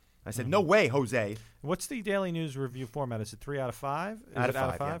 stars. I said, no way, Jose. What's the Daily News review format? Is it 3 out of 5? Is Out it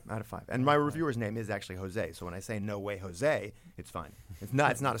of 5, yeah, out of 5. And my reviewer's name is actually Jose, so when I say no way, Jose, it's fine. It's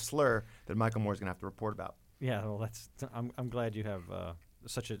not a slur that Michael Moore's going to have to report about. Yeah, well, I'm glad you have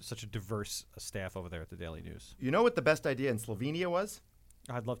such a diverse staff over there at the Daily News. You know what the best idea in Slovenia was?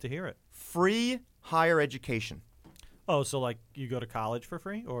 I'd love to hear it. Free higher education. Oh, so like you go to college for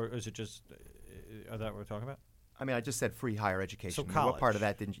free, or is it just? Are that what we're talking about? I mean, I just said free higher education. So What college. part of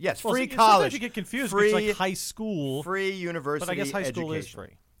that didn't you? Yes, Well, free see, college. Sometimes you get confused. Free, It's like high school, free university but I guess high school is education.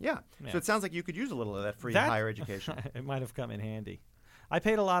 free. Yeah. Yeah. So it sounds like you could use a little of that free That- higher education. It might have come in handy. I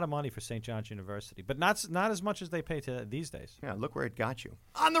paid a lot of money for St. John's University, but not as much as they pay these days. Yeah, look where it got you.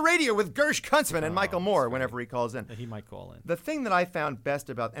 On the radio with Gersh Kunstman and Michael Moore whenever he calls in. He might call in. The thing that I found best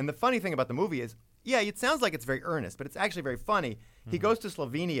about, and the funny thing about the movie is, yeah, it sounds like it's very earnest, but it's actually very funny. He goes to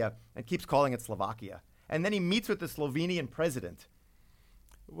Slovenia and keeps calling it Slovakia. And then he meets with the Slovenian president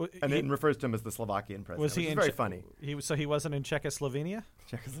and then refers to him as the Slovakian president, Was he which is in very funny. So he wasn't in Czechoslovenia?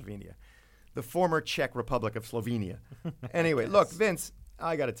 Czechoslovenia. The former Czech Republic of Slovenia. Anyway, look, Vince,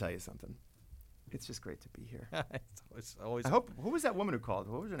 I got to tell you something. It's just great to be here. It's always. I hope, who was that woman who called?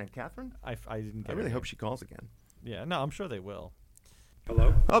 What was her name, Catherine? I didn't. Get I really her hope name. she calls again. Yeah, no, I'm sure they will.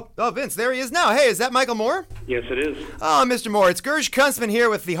 Hello? Oh, Vince, there he is now. Hey, is that Michael Moore? Yes, it is. Oh, Mr. Moore, it's Gersh Kunstman here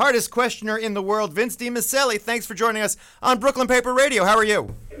with the hardest questioner in the world, Vince DiMaselli. Thanks for joining us on Brooklyn Paper Radio. How are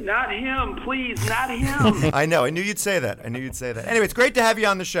you? Not him, please, not him. I know. I knew you'd say that. Anyway, it's great to have you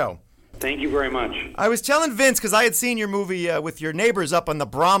on the show. Thank you very much. I was telling Vince, because I had seen your movie with your neighbors up on the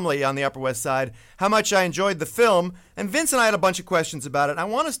Bromley on the Upper West Side, how much I enjoyed the film. And Vince and I had a bunch of questions about it. I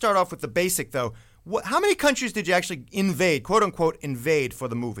want to start off with the basic, though. How many countries did you actually invade, quote-unquote, invade for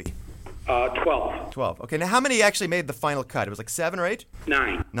the movie? 12. 12. Okay, now how many actually made the final cut? It was like 7 or 8?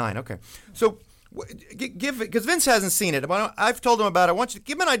 9. 9, okay. So, because Vince hasn't seen it. I've told him about it. I want you to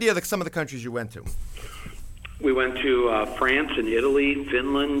give him an idea of some of the countries you went to. We went to France and Italy,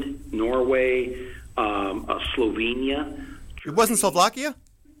 Finland, Norway, Slovenia. It wasn't Slovakia?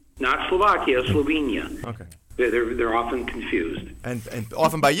 Not Slovakia, Slovenia. Okay. They're often confused. And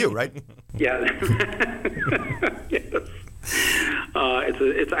often by you, right? Yeah. Yes. I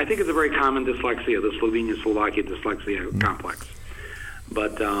think it's a very common dyslexia, the Slovenia-Slovakia dyslexia complex.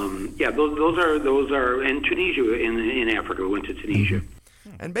 But those are, and Tunisia in Africa. We went to Tunisia.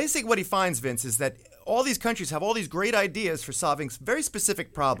 And basically what he finds, Vince, is that all these countries have all these great ideas for solving very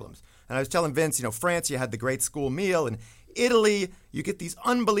specific problems. And I was telling Vince, France, you had the great school meal. And Italy, you get these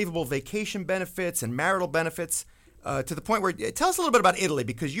unbelievable vacation benefits and marital benefits to the point where, tell us a little bit about Italy,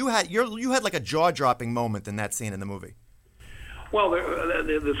 because you had like a jaw-dropping moment in that scene in the movie. Well,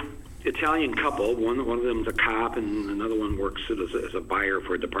 this Italian couple, one of them's a cop and another one works as a buyer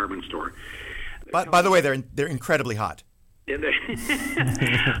for a department store. By the way, they're incredibly hot.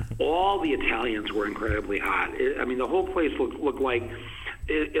 All the Italians were incredibly hot. The whole place looked like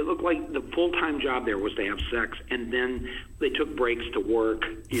it looked like the full-time job there was to have sex, and then they took breaks to work,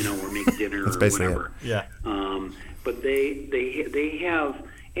 or make dinner or whatever. It. Yeah. But they have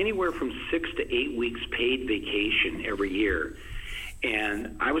anywhere from 6 to 8 weeks paid vacation every year.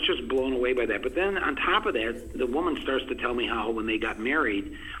 And I was just blown away by that. But then on top of that, the woman starts to tell me how when they got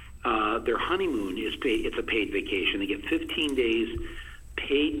married, their honeymoon is paid. It's a paid vacation. They get 15 days,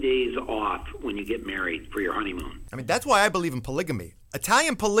 paid days off when you get married for your honeymoon. That's why I believe in polygamy.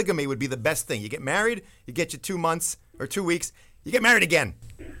 Italian polygamy would be the best thing. You get married, you get you 2 months or 2 weeks, you get married again.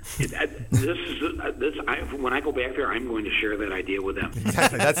 When I go back there, I'm going to share that idea with them.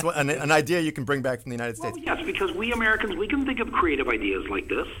 Exactly. That's an idea you can bring back from the United States. Well, yes, because we Americans, we can think of creative ideas like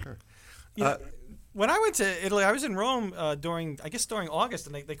this. Sure. When I went to Italy, I was in Rome during August,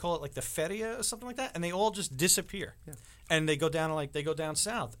 and they call it like the Feria or something like that, and they all just disappear, and they go down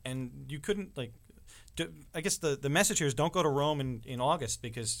south, and you couldn't I guess the message here is don't go to Rome in August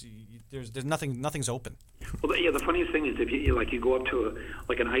because there's nothing's open. Well, the funniest thing is if you go up to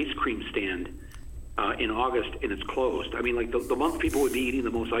an ice cream stand in August and it's closed. The month people would be eating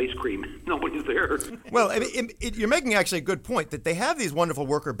the most ice cream, nobody's there. Well, you're making actually a good point that they have these wonderful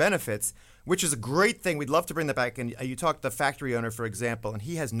worker benefits, which is a great thing. We'd love to bring that back. And you talked to the factory owner, for example, and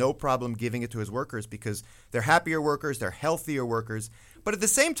he has no problem giving it to his workers because they're happier workers, they're healthier workers. But at the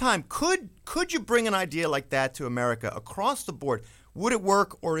same time, could you bring an idea like that to America across the board? Would it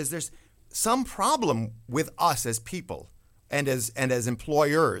work, or is there some problem with us as people and as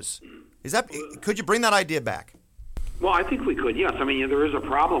employers? Could you bring that idea back? Well, I think we could, yes. There is a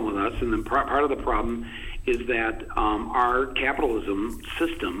problem with us, and then part of the problem is that our capitalism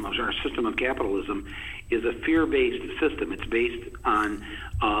system, our system of capitalism, is a fear-based system. It's based on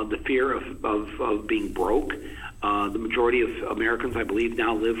the fear of being broke. The majority of Americans, I believe,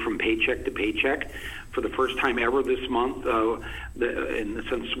 now live from paycheck to paycheck. For the first time ever this month,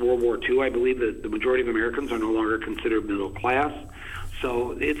 since World War II, I believe that the majority of Americans are no longer considered middle class.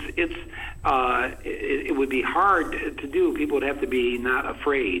 So it would be hard to do. People would have to be not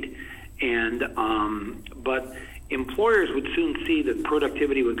afraid, but employers would soon see that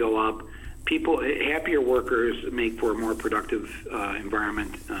productivity would go up. Happier workers make for a more productive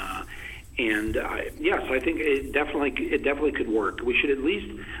environment. Yes, I think it definitely could work. There should at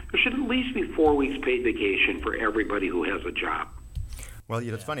least be 4 weeks paid vacation for everybody who has a job. Well,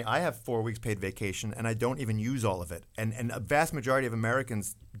 it's funny. I have 4 weeks paid vacation, and I don't even use all of it. And a vast majority of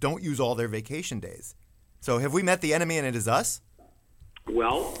Americans don't use all their vacation days. So have we met the enemy, and it is us?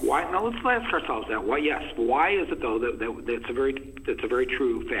 Well, why? Now let's ask ourselves that. Why? Yes. Why is it though that's a very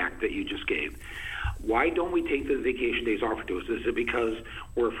true fact that you just gave? Why don't we take the vacation days offered to us? Is it because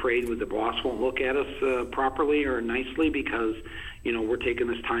we're afraid that the boss won't look at us properly or nicely because we're taking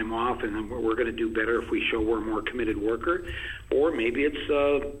this time off and we're going to do better if we show we're a more committed worker? Or maybe it's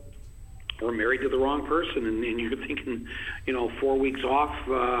we're married to the wrong person and you're thinking, 4 weeks off,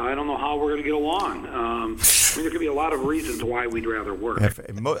 I don't know how we're going to get along. There could be a lot of reasons why we'd rather work. I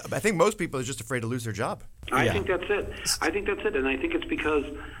think most people are just afraid to lose their job. I think that's it. And I think it's because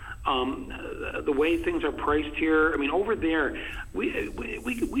the way things are priced here. Over there,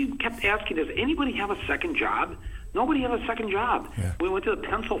 we kept asking, does anybody have a second job? Nobody has a second job. Yeah. We went to the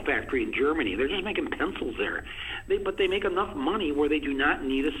pencil factory in Germany. They're just making pencils there. But they make enough money where they do not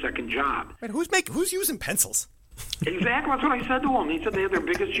need a second job. Wait, who's using pencils? Exactly. That's what I said to them. He said they had their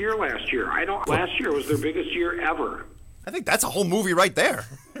biggest year last year. Last year was their biggest year ever. I think that's a whole movie right there.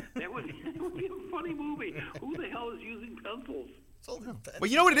 That would be a funny movie. Who the hell is using pencils? Well,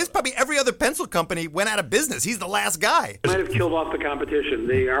 you know what it is? Probably every other pencil company went out of business. He's the last guy. Might have killed off the competition.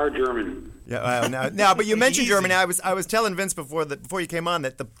 They are German. Yeah, now, but you mentioned Germany. I was telling Vince before you came on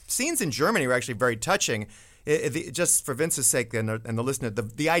that the scenes in Germany were actually very touching. Just for Vince's sake and the listener,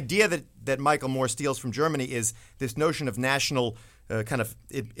 the idea that Michael Moore steals from Germany is this notion of national kind of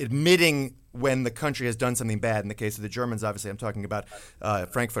admitting when the country has done something bad. In the case of the Germans, obviously, I'm talking about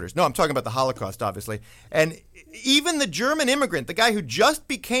Frankfurters. No, I'm talking about the Holocaust, obviously. And even the German immigrant, the guy who just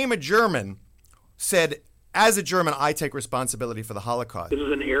became a German, said, as a German, I take responsibility for the Holocaust. This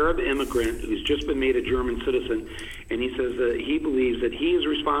is an Arab immigrant who's just been made a German citizen, and he says that he believes that he is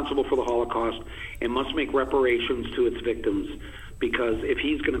responsible for the Holocaust and must make reparations to its victims, because if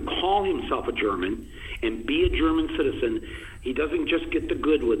he's going to call himself a German and be a German citizen, he doesn't just get the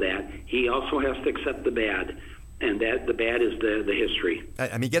good with that. He also has to accept the bad, and that the bad is the history.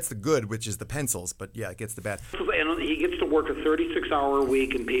 I mean, he gets the good, which is the pencils, but yeah, it gets the bad. And he gets to work a 36-hour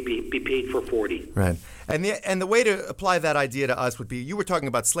week and be paid for 40. Right. And the way to apply that idea to us would be, you were talking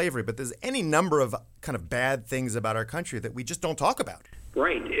about slavery, but there's any number of kind of bad things about our country that we just don't talk about.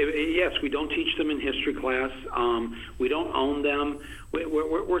 Right. Yes, we don't teach them in history class. We don't own them.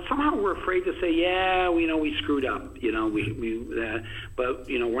 We're afraid to say, yeah, we screwed up. But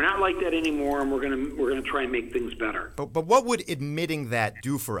we're not like that anymore, and we're gonna try and make things better. But what would admitting that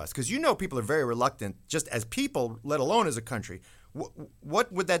do for us? Because people are very reluctant, just as people, let alone as a country. What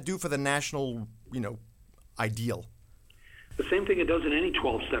would that do for the national, ideal? The same thing it does in any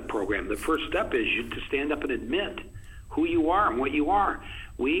 12-step program. The first step is to stand up and admit who you are and what you are.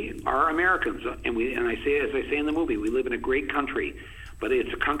 We are Americans, and as I say in the movie, we live in a great country, but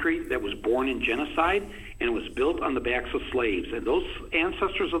it's a country that was born in genocide and it was built on the backs of slaves. And those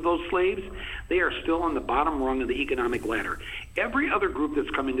ancestors of those slaves, they are still on the bottom rung of the economic ladder. Every other group that's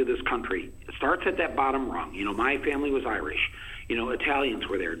come into this country starts at that bottom rung. My family was Irish. Italians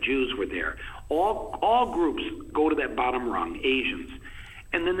were there, Jews were there. All groups go to that bottom rung, Asians.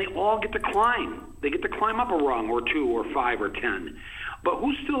 And then they all get to climb. They get to climb up a rung or 2 or 5 or 10. But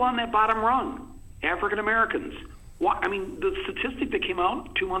who's still on that bottom rung? African Americans. The statistic that came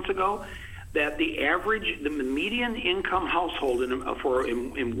out 2 months ago, that the median income household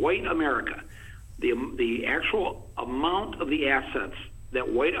in white America, the actual amount of the assets that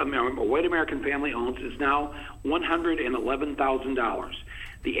a white American family owns is now $111,000.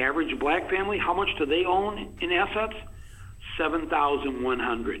 The average black family, how much do they own in assets?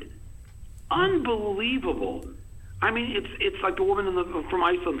 $7,100. Unbelievable. It's like the woman from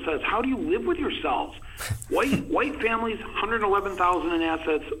Iceland says, how do you live with yourselves? White families, $111,000 in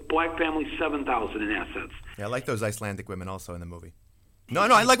assets. Black families, $7,000 in assets. Yeah, I like those Icelandic women also in the movie. No,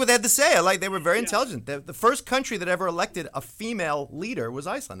 I like what they had to say. They were very intelligent. The first country that ever elected a female leader was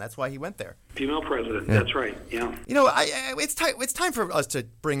Iceland. That's why he went there. Female president. Yeah. That's right. Yeah. It's time for us to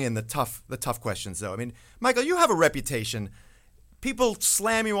bring in the tough questions, though. I mean, Michael, you have a reputation. People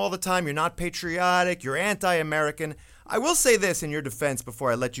slam you all the time. You're not patriotic. You're anti-American. I will say this in your defense before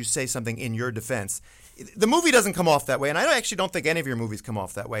I let you say something in your defense. The movie doesn't come off that way, and I actually don't think any of your movies come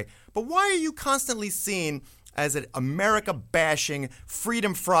off that way. But why are you constantly seen as an America-bashing,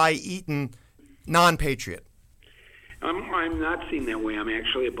 freedom-fry-eating non-patriot? I'm not seen that way. I'm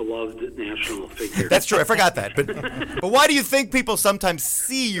actually a beloved national figure. That's true. I forgot that. But why do you think people sometimes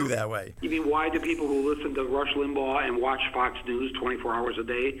see you that way? You mean, why do people who listen to Rush Limbaugh and watch Fox News 24 hours a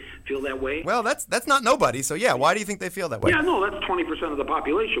day feel that way? Well, that's not nobody. So, yeah, why do you think they feel that way? Yeah, no, that's 20% of the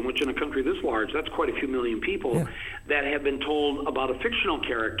population, which in a country this large, that's quite a few million people that have been told about a fictional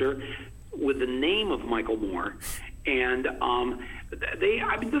character with the name of Michael Moore. And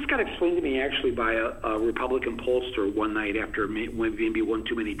this got explained to me actually by a Republican pollster one night after maybe one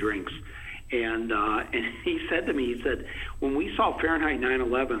too many drinks. And he said to me, when we saw Fahrenheit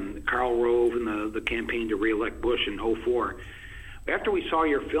 9/11, Karl Rove and the campaign to reelect Bush in 2004, after we saw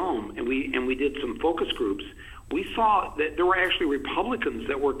your film and we did some focus groups, we saw that there were actually Republicans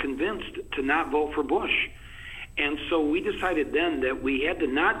that were convinced to not vote for Bush. And so we decided then that we had to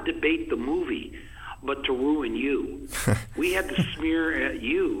not debate the movie, but to ruin you. We had to smear at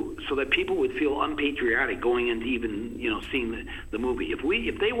you so that people would feel unpatriotic going into even seeing the movie.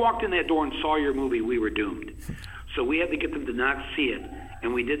 If they walked in that door and saw your movie, we were doomed. So we had to get them to not see it,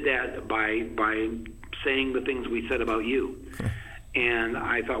 and we did that by saying the things we said about you. And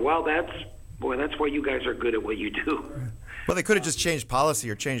I thought, well, Boy, that's why you guys are good at what you do. Well, they could have just changed policy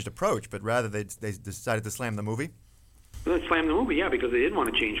or changed approach, but rather they decided to slam the movie. They slammed the movie, yeah, because they didn't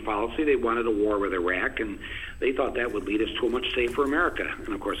want to change policy. They wanted a war with Iraq, and they thought that would lead us to a much safer America.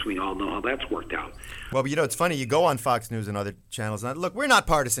 And, of course, we all know how that's worked out. Well, but it's funny. You go on Fox News and other channels, and look, we're not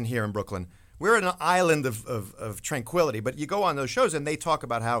partisan here in Brooklyn. We're an island of tranquility. But you go on those shows, and they talk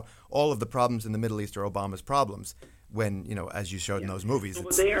about how all of the problems in the Middle East are Obama's problems when, as you showed in those movies.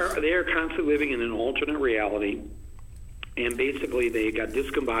 But they are constantly living in an alternate reality, and basically they got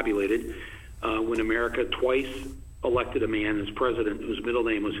discombobulated when America twice elected a man as president whose middle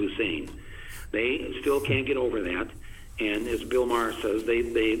name was Hussein. They still can't get over that, and as Bill Maher says, they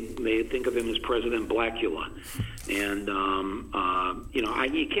think of him as President Blackula, and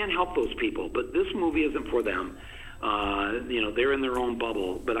you can't help those people. But this movie isn't for them. They're in their own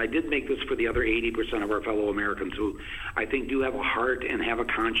bubble. But I did make this for the other 80% of our fellow Americans who I think do have a heart and have a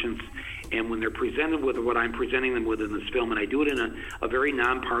conscience. And when they're presented with what I'm presenting them with in this film, and I do it in a very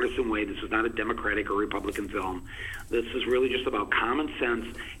nonpartisan way, this is not a Democratic or Republican film. This is really just about common sense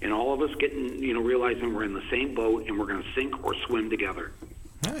and all of us realizing we're in the same boat and we're going to sink or swim together.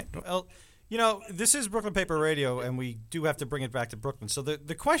 All right. Well, this is Brooklyn Paper Radio, and we do have to bring it back to Brooklyn. So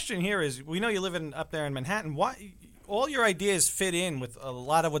the question here is, we know you're living up there in Manhattan. Why? All your ideas fit in with a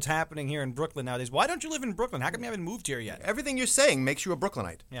lot of what's happening here in Brooklyn nowadays. Why don't you live in Brooklyn? How come you haven't moved here yet? Everything you're saying makes you a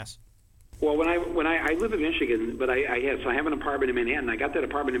Brooklynite. Yes. Well, when I live in Michigan, but I have an apartment in Manhattan. I got that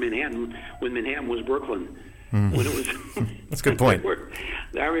apartment in Manhattan when Manhattan was Brooklyn. When it was. That's a good point.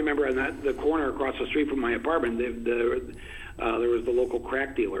 I remember on the corner across the street from my apartment, there was the local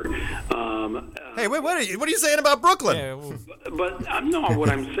crack dealer. Hey, wait! What are you saying about Brooklyn? Yeah, but no, what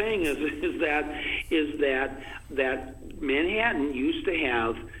I'm saying is that Manhattan used to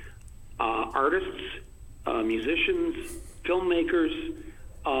have artists, musicians, filmmakers,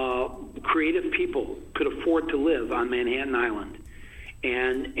 creative people could afford to live on Manhattan Island,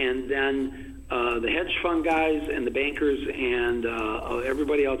 and then the hedge fund guys and the bankers and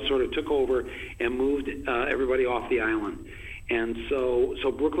everybody else sort of took over and moved everybody off the island. And so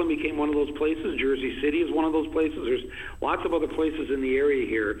Brooklyn became one of those places. Jersey City is one of those places. There's lots of other places in the area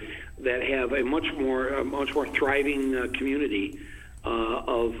here that have a much more thriving community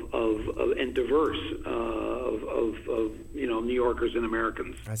and diverse of New Yorkers and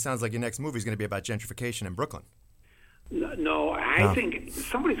Americans. That sounds like your next movie is going to be about gentrification in Brooklyn. No, I think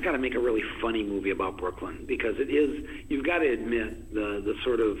somebody's got to make a really funny movie about Brooklyn, because it is. You've got to admit the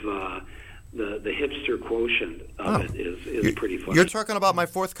sort of the hipster quotient of it is pretty funny. You're talking about my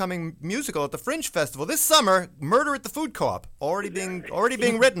forthcoming musical at the Fringe Festival this summer, Murder at the Food Co-op, already being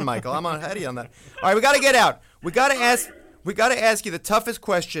written, Michael. I'm ahead of you on that. All right, we got to get out. We got to ask you the toughest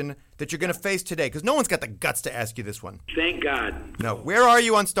question that you're going to face today, because no one's got the guts to ask you this one. Thank God. No. Where are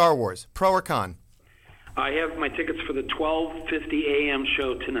you on Star Wars? Pro or con? I have my tickets for the 12:50 a.m.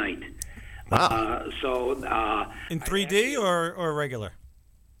 show tonight. Wow. In 3D or regular?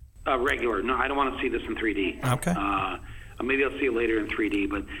 Regular. No, I don't want to see this in 3D. Okay. Maybe I'll see it later in 3D,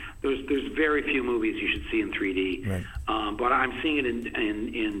 but there's very few movies you should see in 3D. Right. But I'm seeing it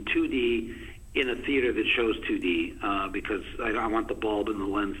in 2D in a theater that shows 2D because I want the bulb and the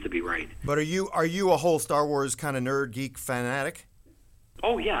lens to be right. But are you a whole Star Wars kind of nerd geek fanatic?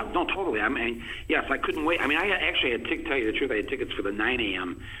 Oh yeah, no, totally. I mean, yes, I couldn't wait. I mean, I actually had tell you the truth, I had tickets for the 9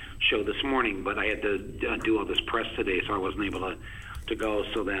 a.m. show this morning, but I had to do all this press today, so I wasn't able to go.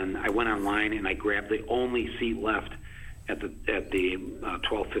 So then I went online and I grabbed the only seat left at the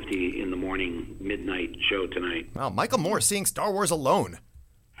 12:50 in the morning midnight show tonight. Wow, Michael Moore seeing Star Wars alone.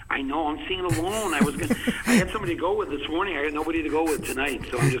 I know, I'm seeing it alone. I had somebody to go with this morning. I had nobody to go with tonight,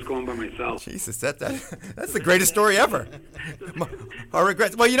 so I'm just going by myself. Jesus, that's the greatest story ever. Our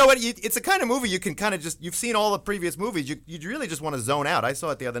regrets. Well, you know what? It's a kind of movie you can kind of you've seen all the previous movies. You really just want to zone out. I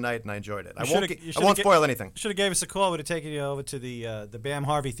saw it the other night and I enjoyed it. I won't spoil anything. Should have gave us a call. Would have taken you over to the Bam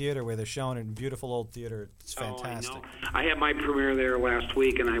Harvey Theater where they're showing it in beautiful old theater. It's fantastic. Oh, I had my premiere there last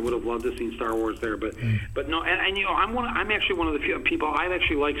week, and I would have loved to see Star Wars there, but no. And I'm actually one of the few people. I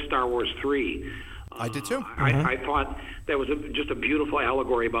actually like Star Wars 3. I did too. I thought that was just a beautiful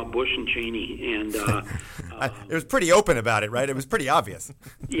allegory about Bush and Cheney, and it was pretty open about it, right? It was pretty obvious.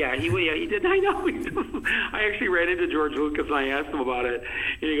 Yeah, he did. I know. I actually ran into George Lucas and I asked him about it,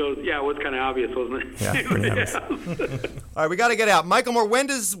 and he goes, "Yeah, it was kind of obvious, wasn't it?" Yeah. All right, we got to get out. Michael Moore, when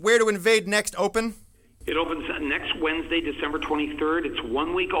does Where to Invade Next open? It opens next Wednesday, December 23rd. It's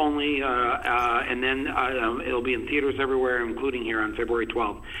 1 week only, and then it'll be in theaters everywhere, including here on February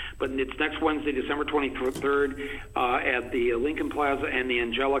 12th. But it's next Wednesday, December 23rd, at the Lincoln Plaza and the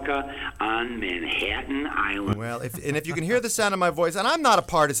Angelica on Manhattan Island. Well, if you can hear the sound of my voice, and I'm not a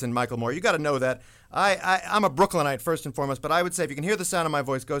partisan, Michael Moore, you got to know that. I'm a Brooklynite first and foremost, but I would say if you can hear the sound of my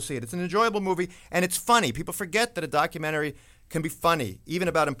voice, go see it. It's an enjoyable movie, and it's funny. People forget that a documentary can be funny, even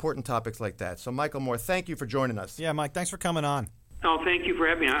about important topics like that. So, Michael Moore, thank you for joining us. Yeah, Mike, thanks for coming on. Oh, thank you for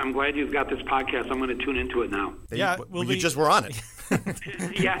having me. I'm glad you've got this podcast. I'm going to tune into it now. You just were on it.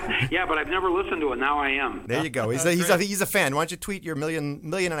 yeah, but I've never listened to it. Now I am. There you go. He's a fan. Why don't you tweet your million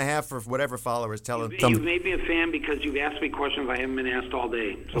and a half or whatever followers? You've made me a fan because you've asked me questions I haven't been asked all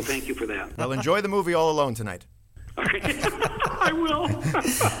day. So thank you for that. Well, enjoy the movie All Alone tonight. Okay. I will.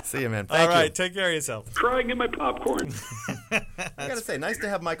 See you, man. All right, take care of yourself. Try and get my popcorn. I got to say, nice to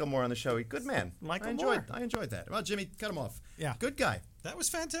have Michael Moore on the show. Good man. Michael I enjoyed that. Well, Jimmy, cut him off. Yeah. Good guy. That was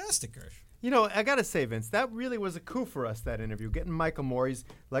fantastic, Gersh. You know, I got to say, Vince, that really was a coup for us, that interview, getting Michael Moore. He's,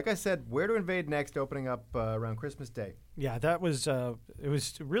 like I said, Where to Invade Next, opening up around Christmas Day. Yeah, that was it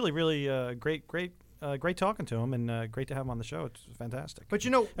was really great talking to him, and great to have him on the show. It's fantastic. But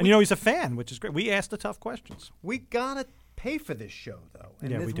you know, he's a fan, which is great. We asked the tough questions. We got to pay for this show, though. And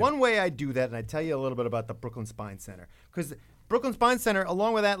Yeah, there's we do. one way I do that, and I tell you a little bit about the Brooklyn Spine Center. Because Brooklyn Spine Center,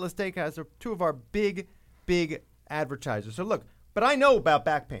 along with Atlas Steakhouse, are two of our big advertisers. So look, but I know about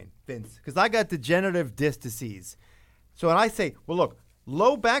back pain, Vince, because I got degenerative disc disease. So when I say, well, look,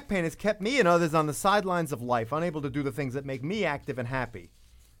 low back pain has kept me and others on the sidelines of life, unable to do the things that make me active and happy.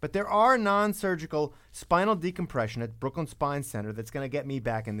 But there are non-surgical spinal decompression at Brooklyn Spine Center that's going to get me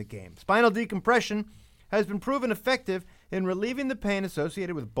back in the game. Spinal decompression has been proven effective in relieving the pain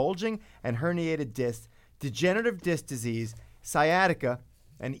associated with bulging and herniated discs, degenerative disc disease, sciatica,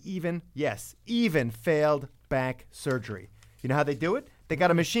 and even failed back surgery. You know how they do it? They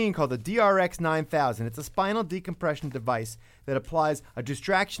got a machine called the DRX 9000. It's a spinal decompression device that applies a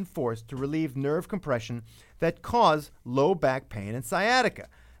distraction force to relieve nerve compression that cause low back pain and sciatica.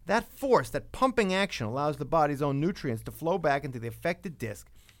 That force, that pumping action, allows the body's own nutrients to flow back into the affected disc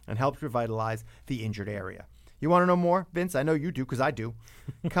and helps revitalize the injured area. You want to know more, Vince? I know you do, because I do.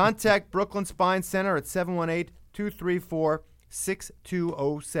 Contact Brooklyn Spine Center at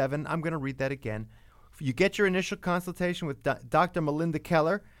 718-234-6207. I'm going to read that again. You get your initial consultation with Dr. Melinda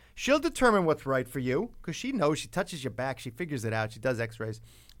Keller. She'll determine what's right for you, because she knows. She touches your back. She figures it out. She does x-rays.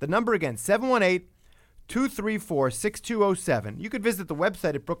 The number again, 718-234-6207. You could visit the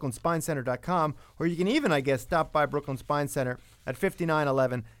website at brooklynspinecenter.com, or you can even, I guess, stop by Brooklyn Spine Center at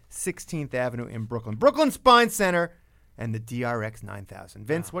 5911 16th Avenue in Brooklyn. Brooklyn Spine Center and the DRX 9000.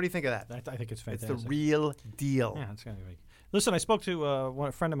 Vince, what do you think of that? I think it's fantastic. It's the real deal. Yeah, it's going to be. Listen, I spoke to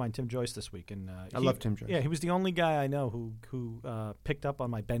a friend of mine, Tim Joyce, this week, and I love Tim Joyce. Yeah, he was the only guy I know who picked up on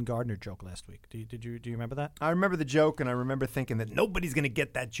my Ben Gardner joke last week. Do you remember that? I remember the joke, and I remember thinking that nobody's going to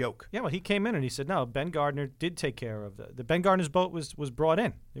get that joke. Yeah, well, he came in and he said, no, Ben Gardner did take care of the Ben Gardner's boat was brought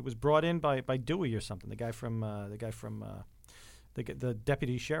in. It was brought in by Dewey or something. The guy from the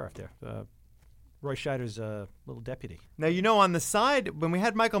deputy sheriff there. Roy Scheider's little deputy. Now, you know, on the side, when we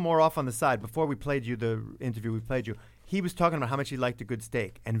had Michael Moore off on the side, before we played you the interview we played you, he was talking about how much he liked a good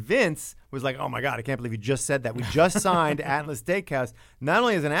steak. And Vince was like, oh, my God, I can't believe you just said that. We just signed Atlas Steakhouse, not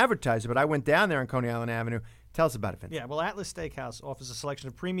only as an advertiser, but I went down there on Coney Island Avenue. Tell us about it, Vince. Yeah, well, Atlas Steakhouse offers a selection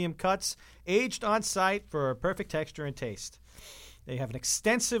of premium cuts, aged on site for perfect texture and taste. They have an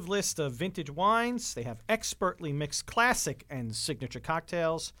extensive list of vintage wines. They have expertly mixed classic and signature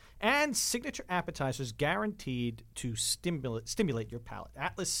cocktails and signature appetizers guaranteed to stimulate your palate.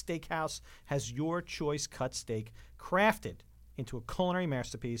 Atlas Steakhouse has your choice cut steak crafted into a culinary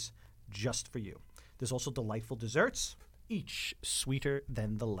masterpiece just for you. There's also delightful desserts, each sweeter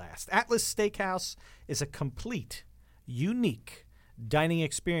than the last. Atlas Steakhouse is a complete, unique dining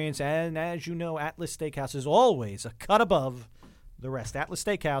experience, and as you know, Atlas Steakhouse is always a cut above the rest. Atlas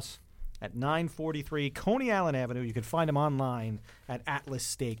Steakhouse at 943 Coney Island Avenue. You can find them online at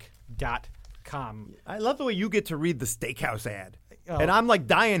atlassteak.com. I love the way you get to read the steakhouse ad. And I'm like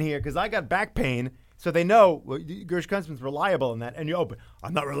dying here because I got back pain. So they know Gersh Kunstman's reliable in that. And you open.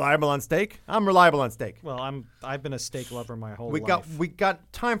 I'm not reliable on steak. I'm reliable on steak. Well, I've been a steak lover my whole life. We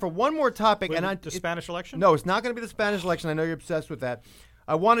got time for one more topic. The Spanish election? No, it's not going to be the Spanish election. I know you're obsessed with that.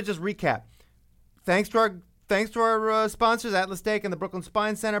 I want to just recap. Thanks to our sponsors, Atlas Steak and the Brooklyn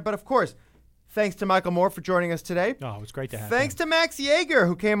Spine Center. But, of course, Thanks to Michael Moore for joining us today. Oh, it was great to have Thanks him. to Max Yeager,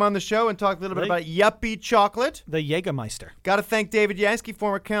 who came on the show and talked a little bit about yuppie chocolate. The Jägermeister. Got to thank David Yansky,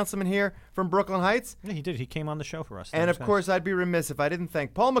 former councilman here from Brooklyn Heights. Yeah, he did. He came on the show for us. That And was of course, I'd be remiss if I didn't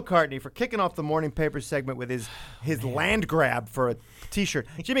thank Paul McCartney for kicking off the morning paper segment with his land grab for a T-shirt.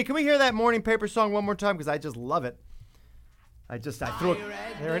 Jimmy, can we hear that morning paper song one more time? Because I just love it. I threw it.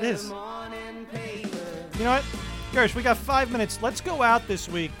 There it is. You know what? Gersh, we got 5 minutes. Let's go out this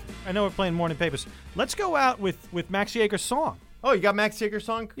week. I know we're playing morning papers. Let's go out with Max Yeager's song. Oh, you got Max Yeager's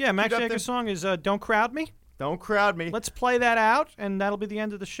song? Yeah, Max queued up there? Yeager's song is Don't Crowd Me. Don't Crowd Me. Let's play that out, and that'll be the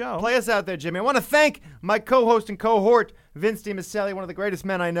end of the show. Play us out there, Jimmy. I want to thank my co-host and cohort, Vince DiMaselli, one of the greatest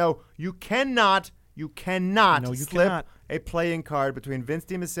men I know. You cannot No, you slip cannot. a playing card between Vince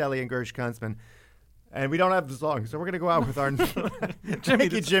DiMaselli and Gersh Kunstman. And we don't have the song, so we're going to go out with our...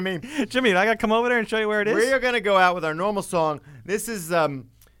 Thank you, Jimmy. Jimmy, I got to come over there and show you where it is? We are going to go out with our normal song. This is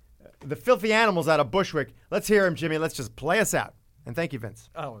the Filthy Animals out of Bushwick. Let's hear him, Jimmy. Let's just play us out. And thank you, Vince.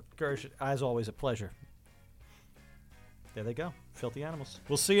 Oh, Gersh, as always, a pleasure. There they go. Filthy Animals.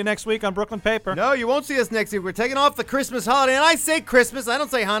 We'll see you next week on Brooklyn Paper. No, you won't see us next week. We're taking off the Christmas holiday. And I say Christmas. I don't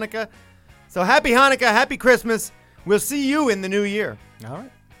say Hanukkah. So happy Hanukkah. Happy Christmas. We'll see you in the new year. All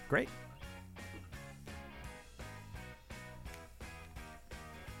right. Great.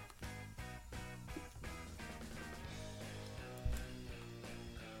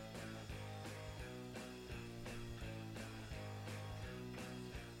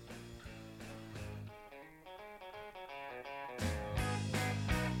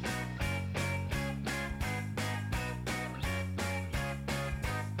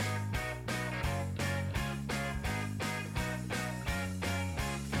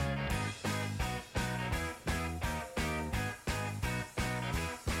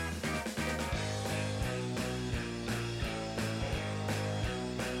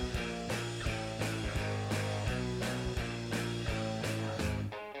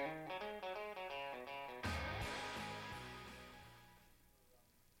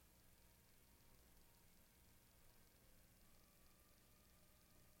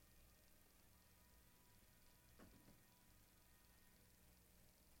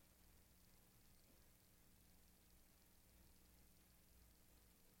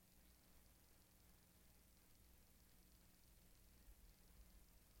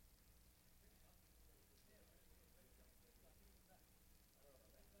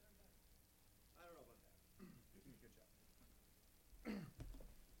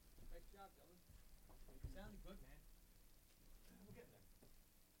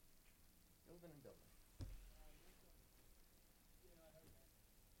 Building and building.